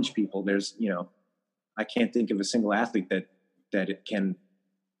challenge people. There's, I can't think of a single athlete that it can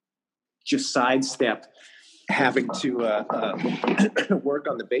just sidestep having to work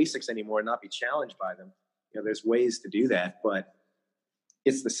on the basics anymore and not be challenged by them. There's ways to do that, but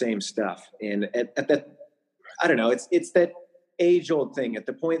it's the same stuff. And at that, I don't know, it's that age-old thing. At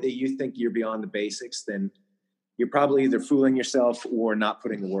the point that you think you're beyond the basics, then you're probably either fooling yourself or not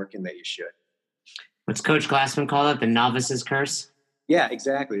putting the work in that you should. What's Coach Glassman call it? The novice's curse? Yeah,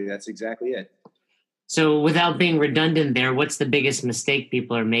 exactly. That's exactly it. So without being redundant there, what's the biggest mistake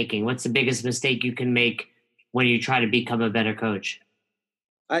people are making? What's the biggest mistake you can make when you try to become a better coach?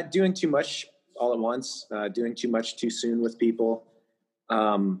 Doing too much all at once, doing too much too soon with people.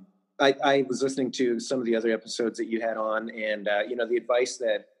 I was listening to some of the other episodes that you had on, and the advice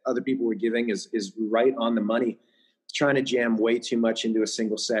that other people were giving is right on the money. Trying to jam way too much into a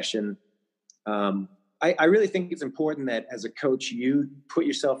single session. I really think it's important that as a coach, you put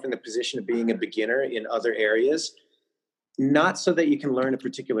yourself in the position of being a beginner in other areas, not so that you can learn a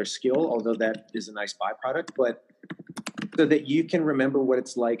particular skill, although that is a nice byproduct, but so that you can remember what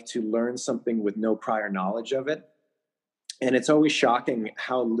it's like to learn something with no prior knowledge of it. And it's always shocking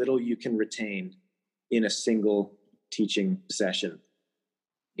how little you can retain in a single teaching session.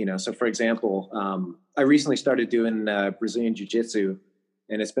 So for example, I recently started doing Brazilian Jiu-Jitsu,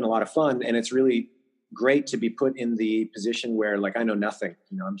 and it's been a lot of fun. And it's really great to be put in the position where, like, I know nothing.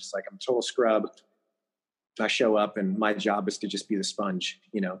 I'm just like, I'm a total scrub. I show up and my job is to just be the sponge,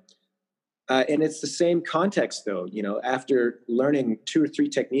 and it's the same context though, after learning 2 or 3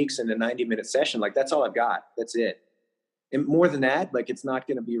 techniques in a 90-minute session, like, that's all I've got. That's it. And more than that, like, it's not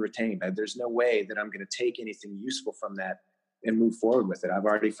going to be retained. There's no way that I'm going to take anything useful from that and move forward with it. I've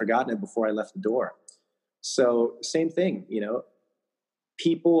already forgotten it before I left the door. So same thing,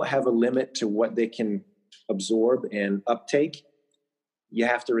 people have a limit to what they can absorb and uptake. You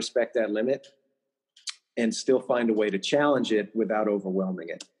have to respect that limit and still find a way to challenge it without overwhelming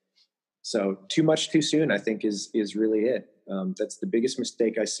it. So too much too soon, I think, is really it. That's the biggest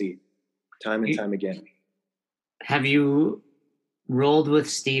mistake I see time and time again. Have you rolled with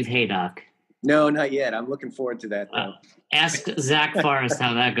Steve Haydock? No, not yet. I'm looking forward to that, though. Ask Zach Forrest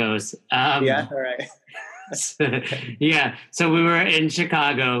how that goes. Yeah, all right. So we were in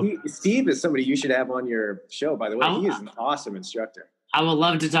Chicago. Steve is somebody you should have on your show, by the way. He is an awesome instructor. I would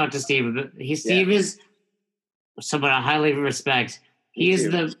love to talk to Steve. Steve is someone I highly respect. He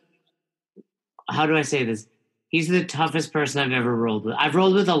is how do I say this? He's the toughest person I've ever rolled with. I've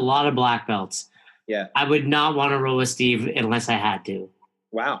rolled with a lot of black belts. Yeah. I would not want to roll with Steve unless I had to.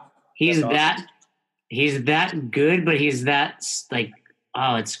 Wow. He's that good, but he's that, like,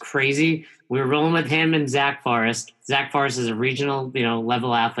 oh, it's crazy. We were rolling with him and Zach Forrest. Zach Forrest is a regional,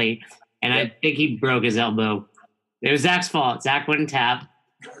 level athlete, and I think he broke his elbow. It was Zach's fault. Zach wouldn't tap,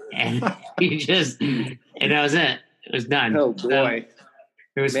 and and that was it. It was done. Oh boy,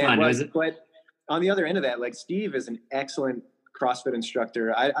 it was fun. But on the other end of that, like, Steve is an excellent CrossFit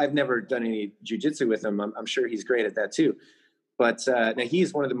instructor. I've never done any jiu-jitsu with him. I'm sure he's great at that too. But now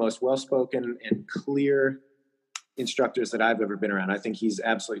he's one of the most well-spoken and clear instructors that I've ever been around. I think he's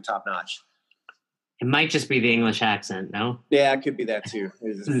absolutely top-notch. It might just be the English accent, no? Yeah, it could be that too.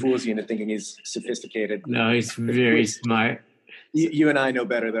 It fools you into thinking he's sophisticated. No, he's very smart. You and I know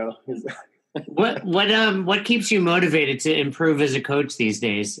better, though. What keeps you motivated to improve as a coach these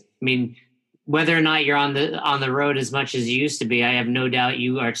days? I mean, whether or not you're on the road as much as you used to be, I have no doubt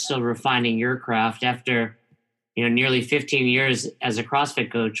you are still refining your craft after nearly 15 years as a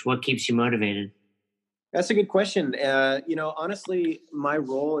CrossFit coach. What keeps you motivated? That's a good question. Honestly, my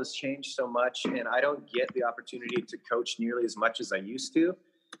role has changed so much, and I don't get the opportunity to coach nearly as much as I used to.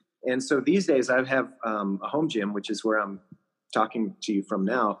 And so these days I have a home gym, which is where I'm talking to you from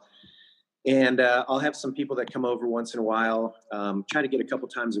now. And I'll have some people that come over once in a while, try to get a couple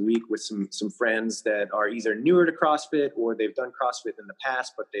times a week with some friends that are either newer to CrossFit or they've done CrossFit in the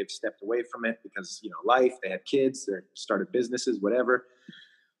past, but they've stepped away from it because, life, they had kids, they started businesses, whatever.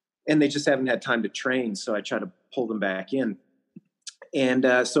 And they just haven't had time to train. So I try to pull them back in.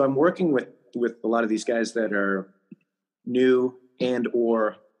 And so I'm working with a lot of these guys that are new and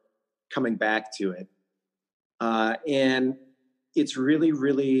or coming back to it. And it's really,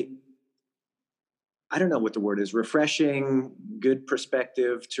 really, I don't know what the word is, refreshing, good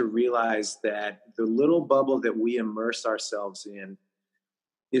perspective to realize that the little bubble that we immerse ourselves in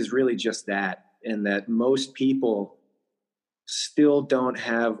is really just that. And that most people still don't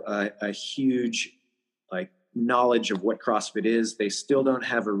have a huge knowledge of what CrossFit is. They still don't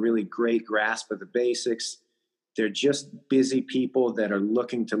have a really great grasp of the basics. They're just busy people that are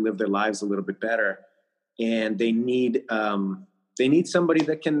looking to live their lives a little bit better. And they need somebody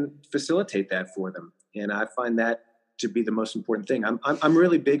that can facilitate that for them. And I find that to be the most important thing. I'm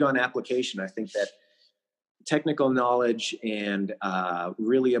really big on application. I think that technical knowledge and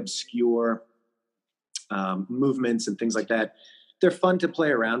really obscure movements and things like that, they're fun to play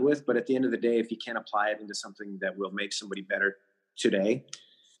around with, but at the end of the day, if you can't apply it into something that will make somebody better today,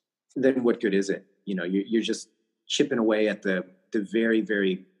 then what good is it? You're just chipping away at the very,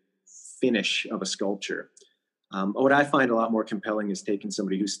 very finish of a sculpture. What I find a lot more compelling is taking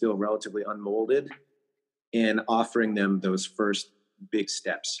somebody who's still relatively unmolded and offering them those first big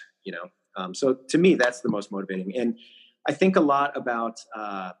steps, So to me, that's the most motivating. And I think a lot about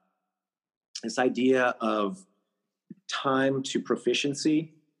this idea of time to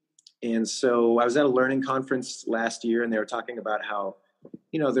proficiency. And so I was at a learning conference last year and they were talking about how,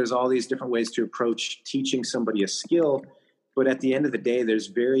 there's all these different ways to approach teaching somebody a skill, but at the end of the day, there's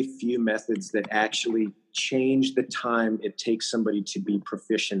very few methods that actually change the time it takes somebody to be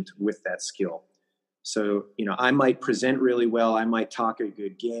proficient with that skill. So, I might present really well, I might talk a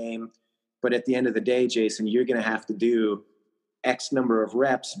good game, but at the end of the day, Jason, you're going to have to do X number of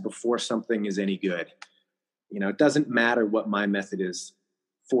reps before something is any good. It doesn't matter what my method is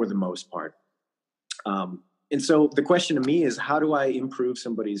for the most part. And so the question to me is, how do I improve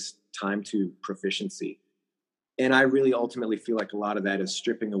somebody's time to proficiency? And I really ultimately feel like a lot of that is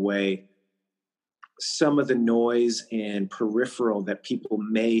stripping away some of the noise and peripheral that people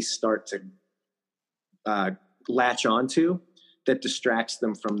may start to latch onto that distracts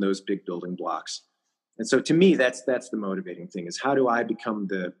them from those big building blocks. And so to me, that's the motivating thing, is how do I become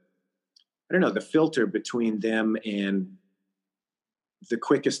the filter between them and the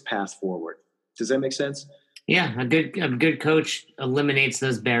quickest path forward. Does that make sense? Yeah, a good coach eliminates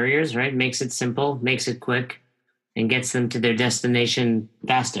those barriers, right? Makes it simple, makes it quick, and gets them to their destination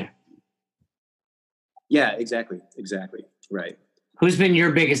faster. Yeah, exactly. Right. Who's been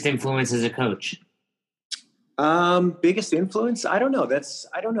your biggest influence as a coach? Biggest influence? I don't know.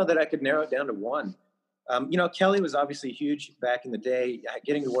 I don't know that I could narrow it down to one. Kelly was obviously huge back in the day.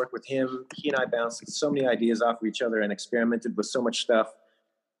 Getting to work with him, he and I bounced so many ideas off of each other and experimented with so much stuff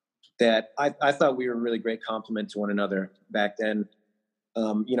that I thought we were a really great complement to one another back then.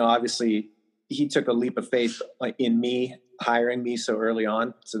 Obviously he took a leap of faith in me, hiring me so early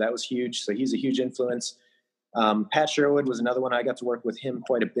on. So that was huge. So he's a huge influence. Pat Sherwood was another one. I got to work with him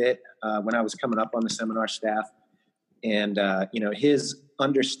quite a bit when I was coming up on the seminar staff. And, his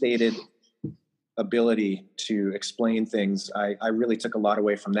understated ability to explain things, I really took a lot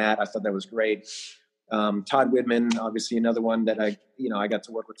away from that. I thought that was great. Todd Widman, obviously another one that I got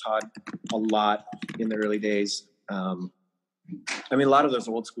to work with Todd a lot in the early days. A lot of those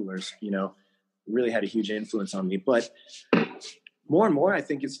old schoolers, really had a huge influence on me, but more and more, I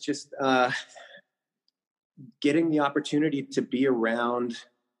think it's just, getting the opportunity to be around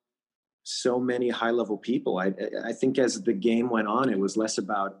so many high-level people. I think as the game went on, it was less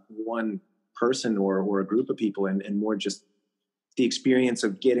about one person or a group of people and more just the experience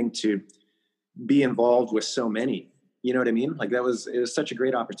of getting to be involved with so many. You know what I mean? It was such a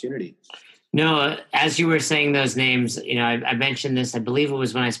great opportunity. No, as you were saying those names, I mentioned this, I believe it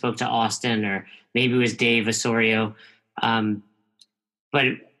was when I spoke to Austin, or maybe it was Dave Osorio. But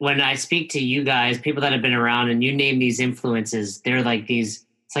when I speak to you guys, people that have been around, and you name these influences, they're like it's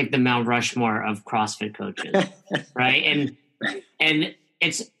like the Mount Rushmore of CrossFit coaches, right? And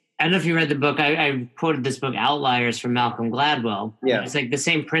it's, I don't know if you read the book. I quoted this book, Outliers, from Malcolm Gladwell. Yeah. It's like the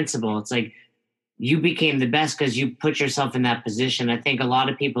same principle. It's like you became the best because you put yourself in that position. I think a lot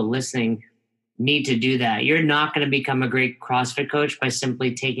of people listening need to do that. You're not going to become a great CrossFit coach by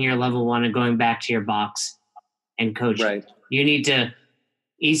simply taking your level 1 and going back to your box and coaching. Right. You need to,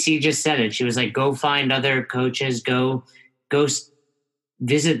 EC just said it. She was like, go find other coaches, go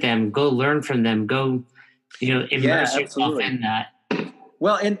visit them, go learn from them, go, immerse yourself absolutely. in that.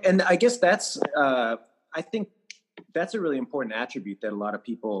 Well, and I guess that's, I think that's a really important attribute that a lot of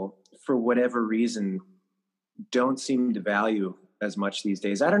people, for whatever reason, don't seem to value as much these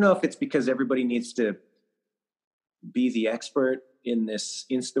days. I don't know if it's because everybody needs to be the expert in this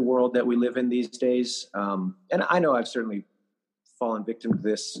Insta world that we live in these days. And I know I've certainly fallen victim to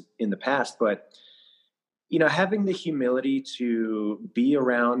this in the past, but having the humility to be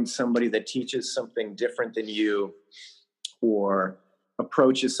around somebody that teaches something different than you or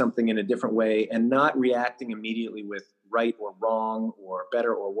approaches something in a different way and not reacting immediately with right or wrong or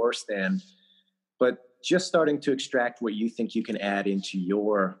better or worse than, but just starting to extract what you think you can add into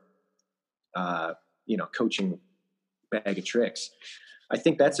your, coaching bag of tricks. I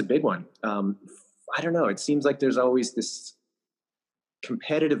think that's a big one. I don't know. It seems like there's always this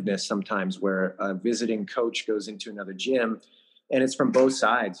competitiveness sometimes where a visiting coach goes into another gym, and it's from both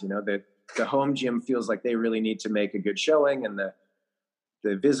sides. That the home gym feels like they really need to make a good showing, and the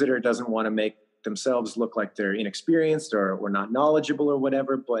visitor doesn't want to make themselves look like they're inexperienced or not knowledgeable or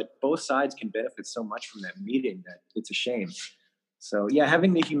whatever. But both sides can benefit so much from that meeting that it's a shame. So yeah,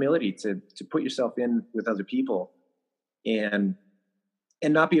 having the humility to put yourself in with other people and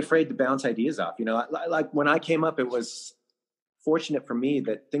not be afraid to bounce ideas off. Like when I came up, it was fortunate for me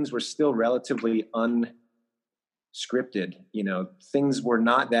that things were still relatively unscripted. Things were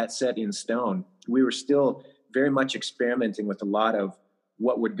not that set in stone. We were still very much experimenting with a lot of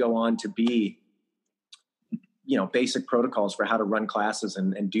what would go on to be, basic protocols for how to run classes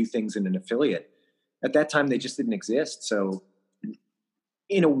and do things in an affiliate. At that time, they just didn't exist. So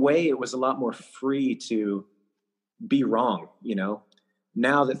in a way, it was a lot more free to be wrong.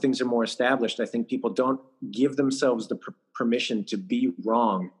 Now that things are more established, I think people don't give themselves the permission to be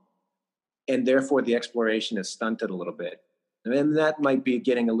wrong. And therefore the exploration is stunted a little bit. And then that might be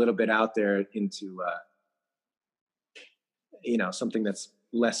getting a little bit out there into, something that's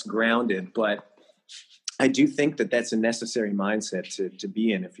less grounded, but I do think that that's a necessary mindset to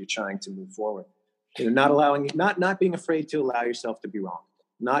be in if you're trying to move forward. Not being afraid to allow yourself to be wrong,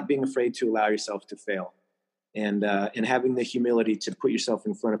 not being afraid to allow yourself to fail. And having the humility to put yourself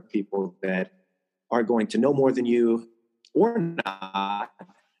in front of people that are going to know more than you or not,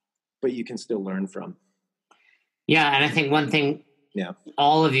 but you can still learn from. Yeah, and I think one thing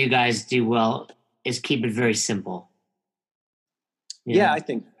all of you guys do well is keep it very simple. Yeah, I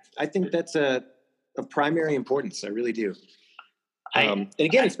think that's a primary importance. I really do. And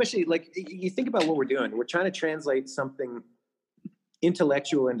again, especially like you think about what we're doing. We're trying to translate something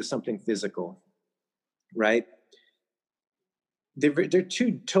intellectual into something physical. Right? They're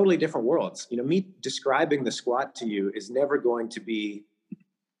two totally different worlds. Me describing the squat to you is never going to be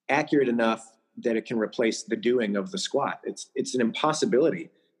accurate enough that it can replace the doing of the squat. It's an impossibility.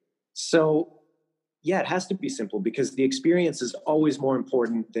 So yeah, it has to be simple because the experience is always more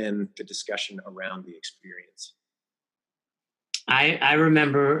important than the discussion around the experience. I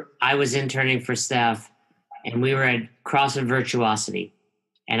remember I was interning for staff and we were at CrossFit Virtuosity.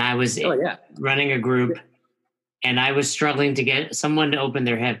 And I was running a group, and I was struggling to get someone to open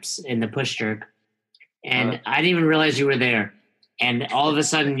their hips in the push jerk. And I didn't even realize you were there. And all of a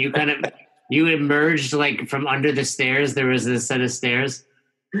sudden, you emerged like from under the stairs. There was this set of stairs,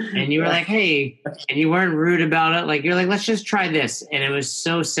 and you were like, "Hey," and you weren't rude about it. Like you're like, "Let's just try this," and it was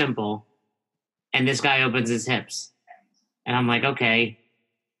so simple. And this guy opens his hips, and I'm like, "Okay,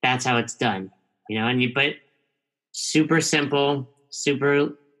 that's how it's done," but super simple,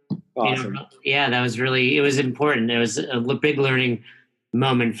 super. Awesome. That was it was important. It was a big learning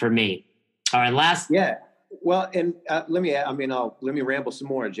moment for me. All right, last. Yeah. Well, and let me ramble some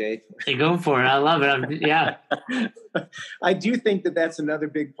more, Jay. Hey, go for it. I love it. I do think that that's another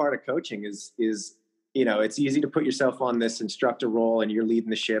big part of coaching is, it's easy to put yourself on this instructor role and you're leading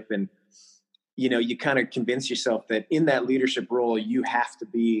the ship and, you kind of convince yourself that in that leadership role, you have to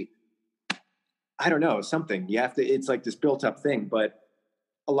be, I don't know, something. You have to, it's like this built up thing, but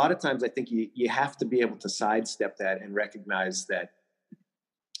a lot of times I think you have to be able to sidestep that and recognize that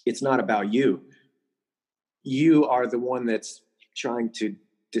it's not about you. You are the one that's trying to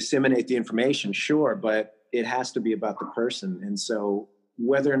disseminate the information, sure, but it has to be about the person. And so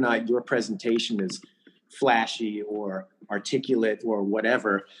whether or not your presentation is flashy or articulate or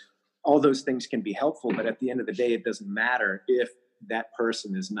whatever, all those things can be helpful, but at the end of the day, it doesn't matter if that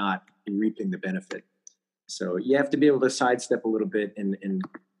person is not reaping the benefit. So you have to be able to sidestep a little bit and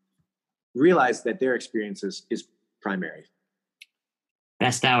realize that their experience is primary.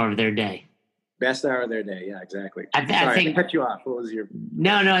 Best hour of their day. Best hour of their day. Yeah, exactly. I think I cut you off. What was your?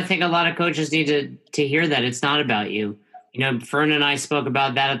 No. I think a lot of coaches need to hear that it's not about you. Fern and I spoke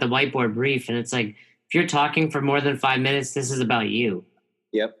about that at the whiteboard brief, and it's like, if you're talking for more than 5 minutes, this is about you.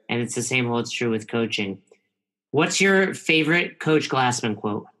 Yep. And it's the same holds true with coaching. What's your favorite Coach Glassman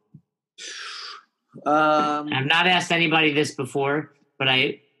quote? I've not asked anybody this before, but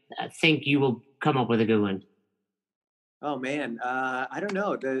I think you will come up with a good one. Oh man, I don't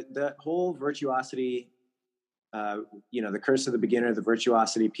know. The whole virtuosity, the curse of the beginner, the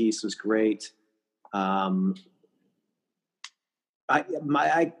virtuosity piece was great. My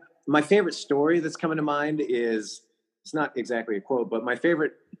favorite story that's coming to mind is, it's not exactly a quote, but my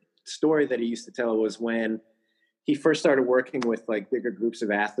favorite story that he used to tell was when he first started working with like bigger groups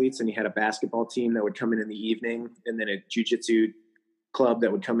of athletes, and he had a basketball team that would come in the evening, and then a jiu-jitsu club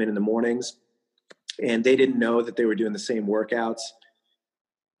that would come in the mornings, and they didn't know that they were doing the same workouts.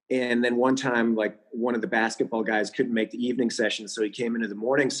 And then one time, like, one of the basketball guys couldn't make the evening session, so he came into the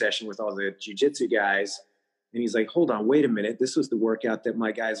morning session with all the jiu-jitsu guys, and he's like, hold on, wait a minute, this was the workout that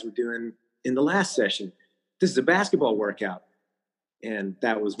my guys were doing in the last session. This is a basketball workout. And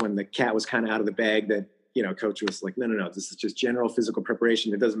that was when the cat was kind of out of the bag, that, coach was like, no, this is just general physical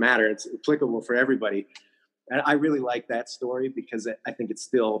preparation. It doesn't matter. It's applicable for everybody. And I really like that story because I think it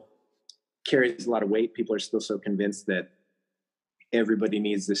still carries a lot of weight. People are still so convinced that everybody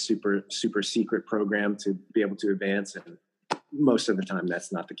needs this super, super secret program to be able to advance. And most of the time,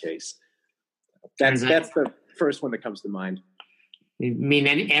 that's not the case. That's the first one that comes to mind. I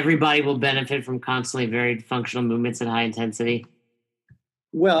mean, everybody will benefit from constantly varied functional movements at high intensity.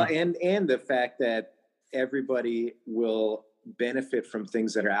 Well, and the fact that everybody will benefit from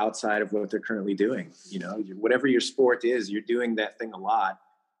things that are outside of what they're currently doing. Whatever your sport is, you're doing that thing a lot.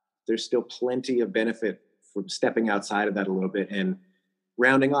 There's still plenty of benefit from stepping outside of that a little bit and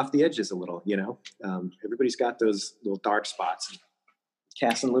rounding off the edges a little. Everybody's got those little dark spots.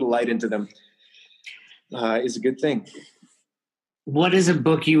 Casting a little light into them is a good thing. What is a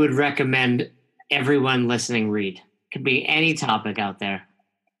book you would recommend everyone listening read? Could be any topic out there.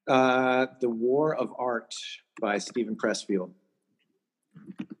 The War of Art by Stephen Pressfield.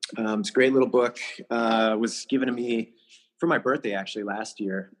 It's a great little book. Was given to me for my birthday, actually, last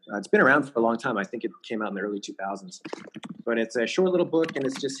year. It's been around for a long time. I think it came out in the early 2000s. But it's a short little book, and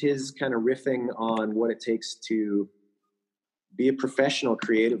it's just his kind of riffing on what it takes to be a professional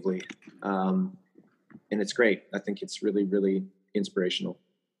creatively. And it's great. I think it's really, really inspirational.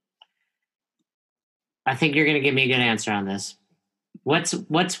 I think you're going to give me a good answer on this. What's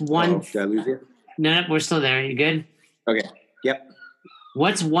one? Did I lose you? No, we're still there. You good? Okay. Yep.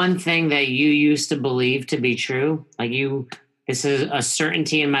 What's one thing that you used to believe to be true? Like this is a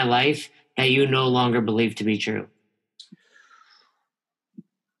certainty in my life that you no longer believe to be true.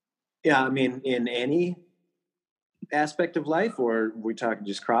 Yeah, I mean, in any aspect of life, or we talking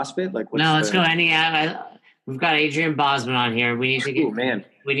just CrossFit? Like, no, let's go any. We've got Adrian Bosman on here. We need to get. Ooh, man.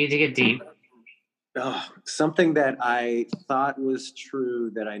 We need to get deep. Oh, something that I thought was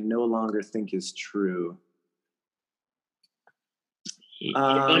true that I no longer think is true. Your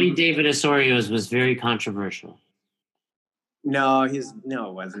buddy David Osorio's was very controversial. No, it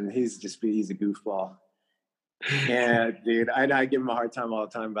wasn't. He's a goofball. Yeah, dude, I give him a hard time all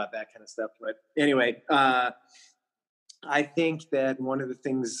the time about that kind of stuff. But anyway, I think that one of the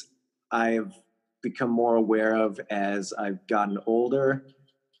things I've become more aware of as I've gotten older,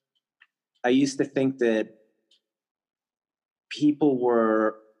 I used to think that people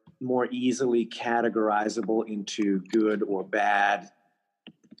were more easily categorizable into good or bad.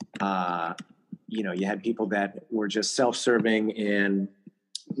 You had people that were just self-serving and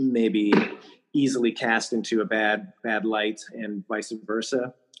maybe easily cast into a bad light, and vice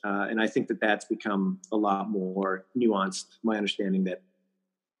versa. And I think that that's become a lot more nuanced. My understanding that,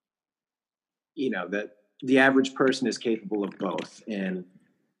 that the average person is capable of both, and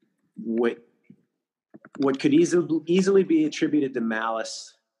what could easily be attributed to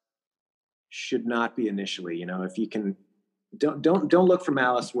malice should not be initially. If you can, don't look for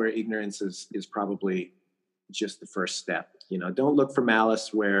malice where ignorance is probably just the first step. Don't look for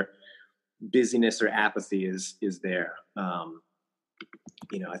malice where busyness or apathy is there.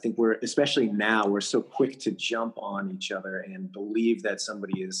 I think especially now, we're so quick to jump on each other and believe that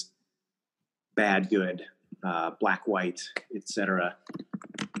somebody is bad, good, black, white, etc.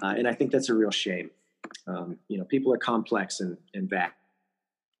 And I think that's a real shame. People are complex and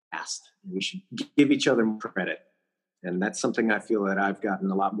vast. We should give each other more credit. And that's something I feel that I've gotten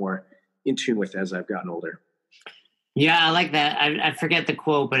a lot more in tune with as I've gotten older. Yeah, I like that. I forget the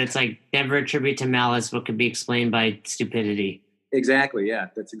quote, but it's like, never attribute to malice what could be explained by stupidity. Exactly. Yeah,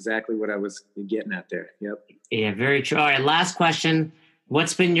 that's exactly what I was getting at there. Yep. Yeah, very true. All right, last question.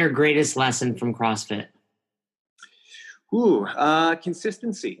 What's been your greatest lesson from CrossFit?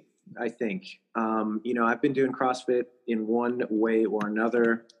 Consistency, I think. I've been doing CrossFit in one way or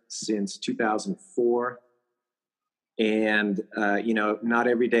another since 2004. And, not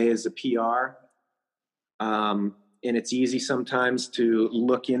every day is a PR. And it's easy sometimes to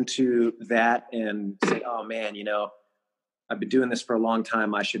look into that and say, oh man, I've been doing this for a long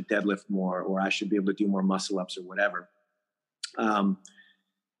time. I should deadlift more, or I should be able to do more muscle ups or whatever.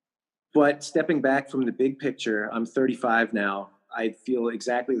 But stepping back from the big picture, I'm 35 now. I feel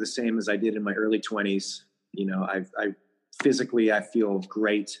exactly the same as I did in my early 20s. Physically, I feel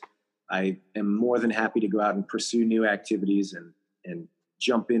great. I am more than happy to go out and pursue new activities and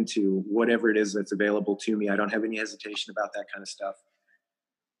jump into whatever it is that's available to me. I don't have any hesitation about that kind of stuff.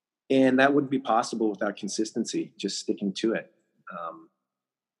 And that wouldn't be possible without consistency, just sticking to it.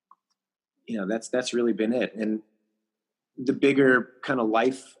 That's really been it. And the bigger kind of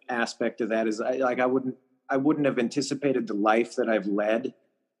life aspect of that is I wouldn't have anticipated the life that I've led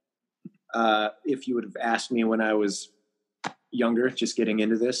if you would have asked me when I was younger, just getting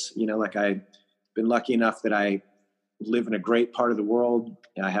into this. I've been lucky enough that I live in a great part of the world.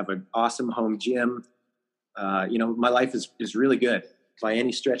 I have an awesome home gym. My life is really good by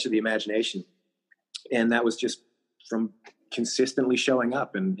any stretch of the imagination. And that was just from consistently showing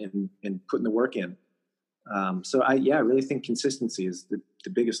up and putting the work in. So I really think consistency is the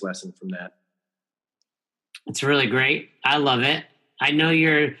biggest lesson from that. It's really great. I love it. I know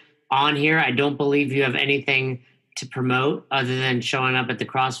you're on here. I don't believe you have anything to promote other than showing up at the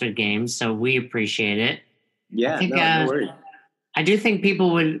CrossFit Games. So we appreciate it. Yeah, no worries. I do think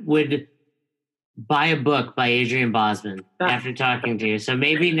people would buy a book by Adrian Bozman after talking to you. So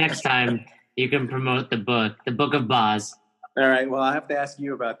maybe next time you can promote the Book of Boz. All right. Well, I have to ask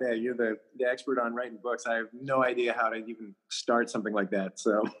you about that. You're the expert on writing books. I have no idea how to even start something like that.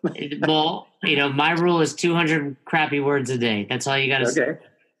 So, well, my rule is 200 crappy words a day. That's all you got to say.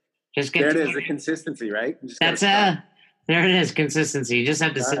 Just get there. It is the consistency, right? There it is, consistency. You just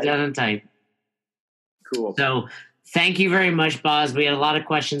have to sit down and type. Cool. So, thank you very much, Boz. We had a lot of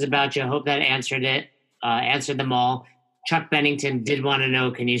questions about you. I hope that answered them all. Chuck Bennington did want to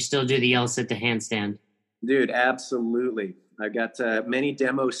know, can you still do the L-sit to handstand? Dude, absolutely. I've got many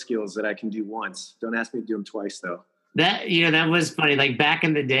demo skills that I can do once. Don't ask me to do them twice, though. That was funny. Like back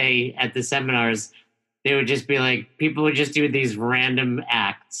in the day at the seminars, they would just be like, people would just do these random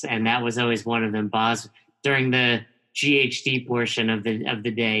acts, and that was always one of them. Boz, during the GHD portion of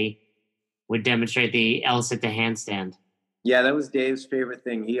the day, would demonstrate the L-sit to handstand. Yeah, that was Dave's favorite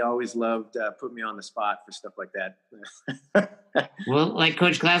thing. He always loved putting me on the spot for stuff like that. Well, like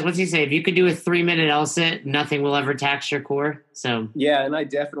Coach Glass, what's he say? If you could do a 3-minute L-sit, nothing will ever tax your core. So yeah, and I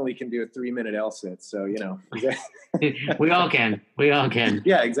definitely can do a 3-minute L-sit. So, we all can.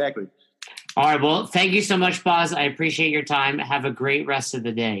 Yeah, exactly. All right. Well, thank you so much, Boz. I appreciate your time. Have a great rest of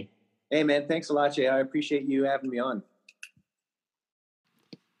the day. Hey, man. Thanks a lot, Jay. I appreciate you having me on.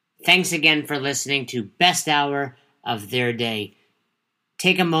 Thanks again for listening to Best Hour of Their Day.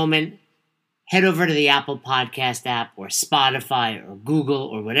 Take a moment, head over to the Apple Podcast app or Spotify or Google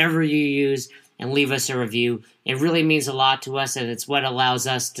or whatever you use and leave us a review. It really means a lot to us, and it's what allows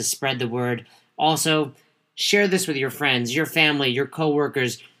us to spread the word. Also, share this with your friends, your family, your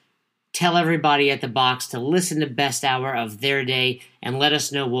coworkers. Tell everybody at the box to listen to Best Hour of Their Day and let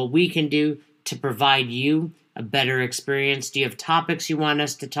us know what we can do to provide you a better experience. Do you have topics you want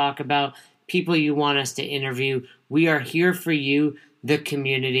us to talk about? People you want us to interview? We are here for you, the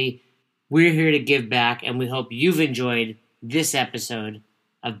community. We're here to give back, and we hope you've enjoyed this episode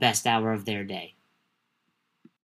of Best Hour of Their Day.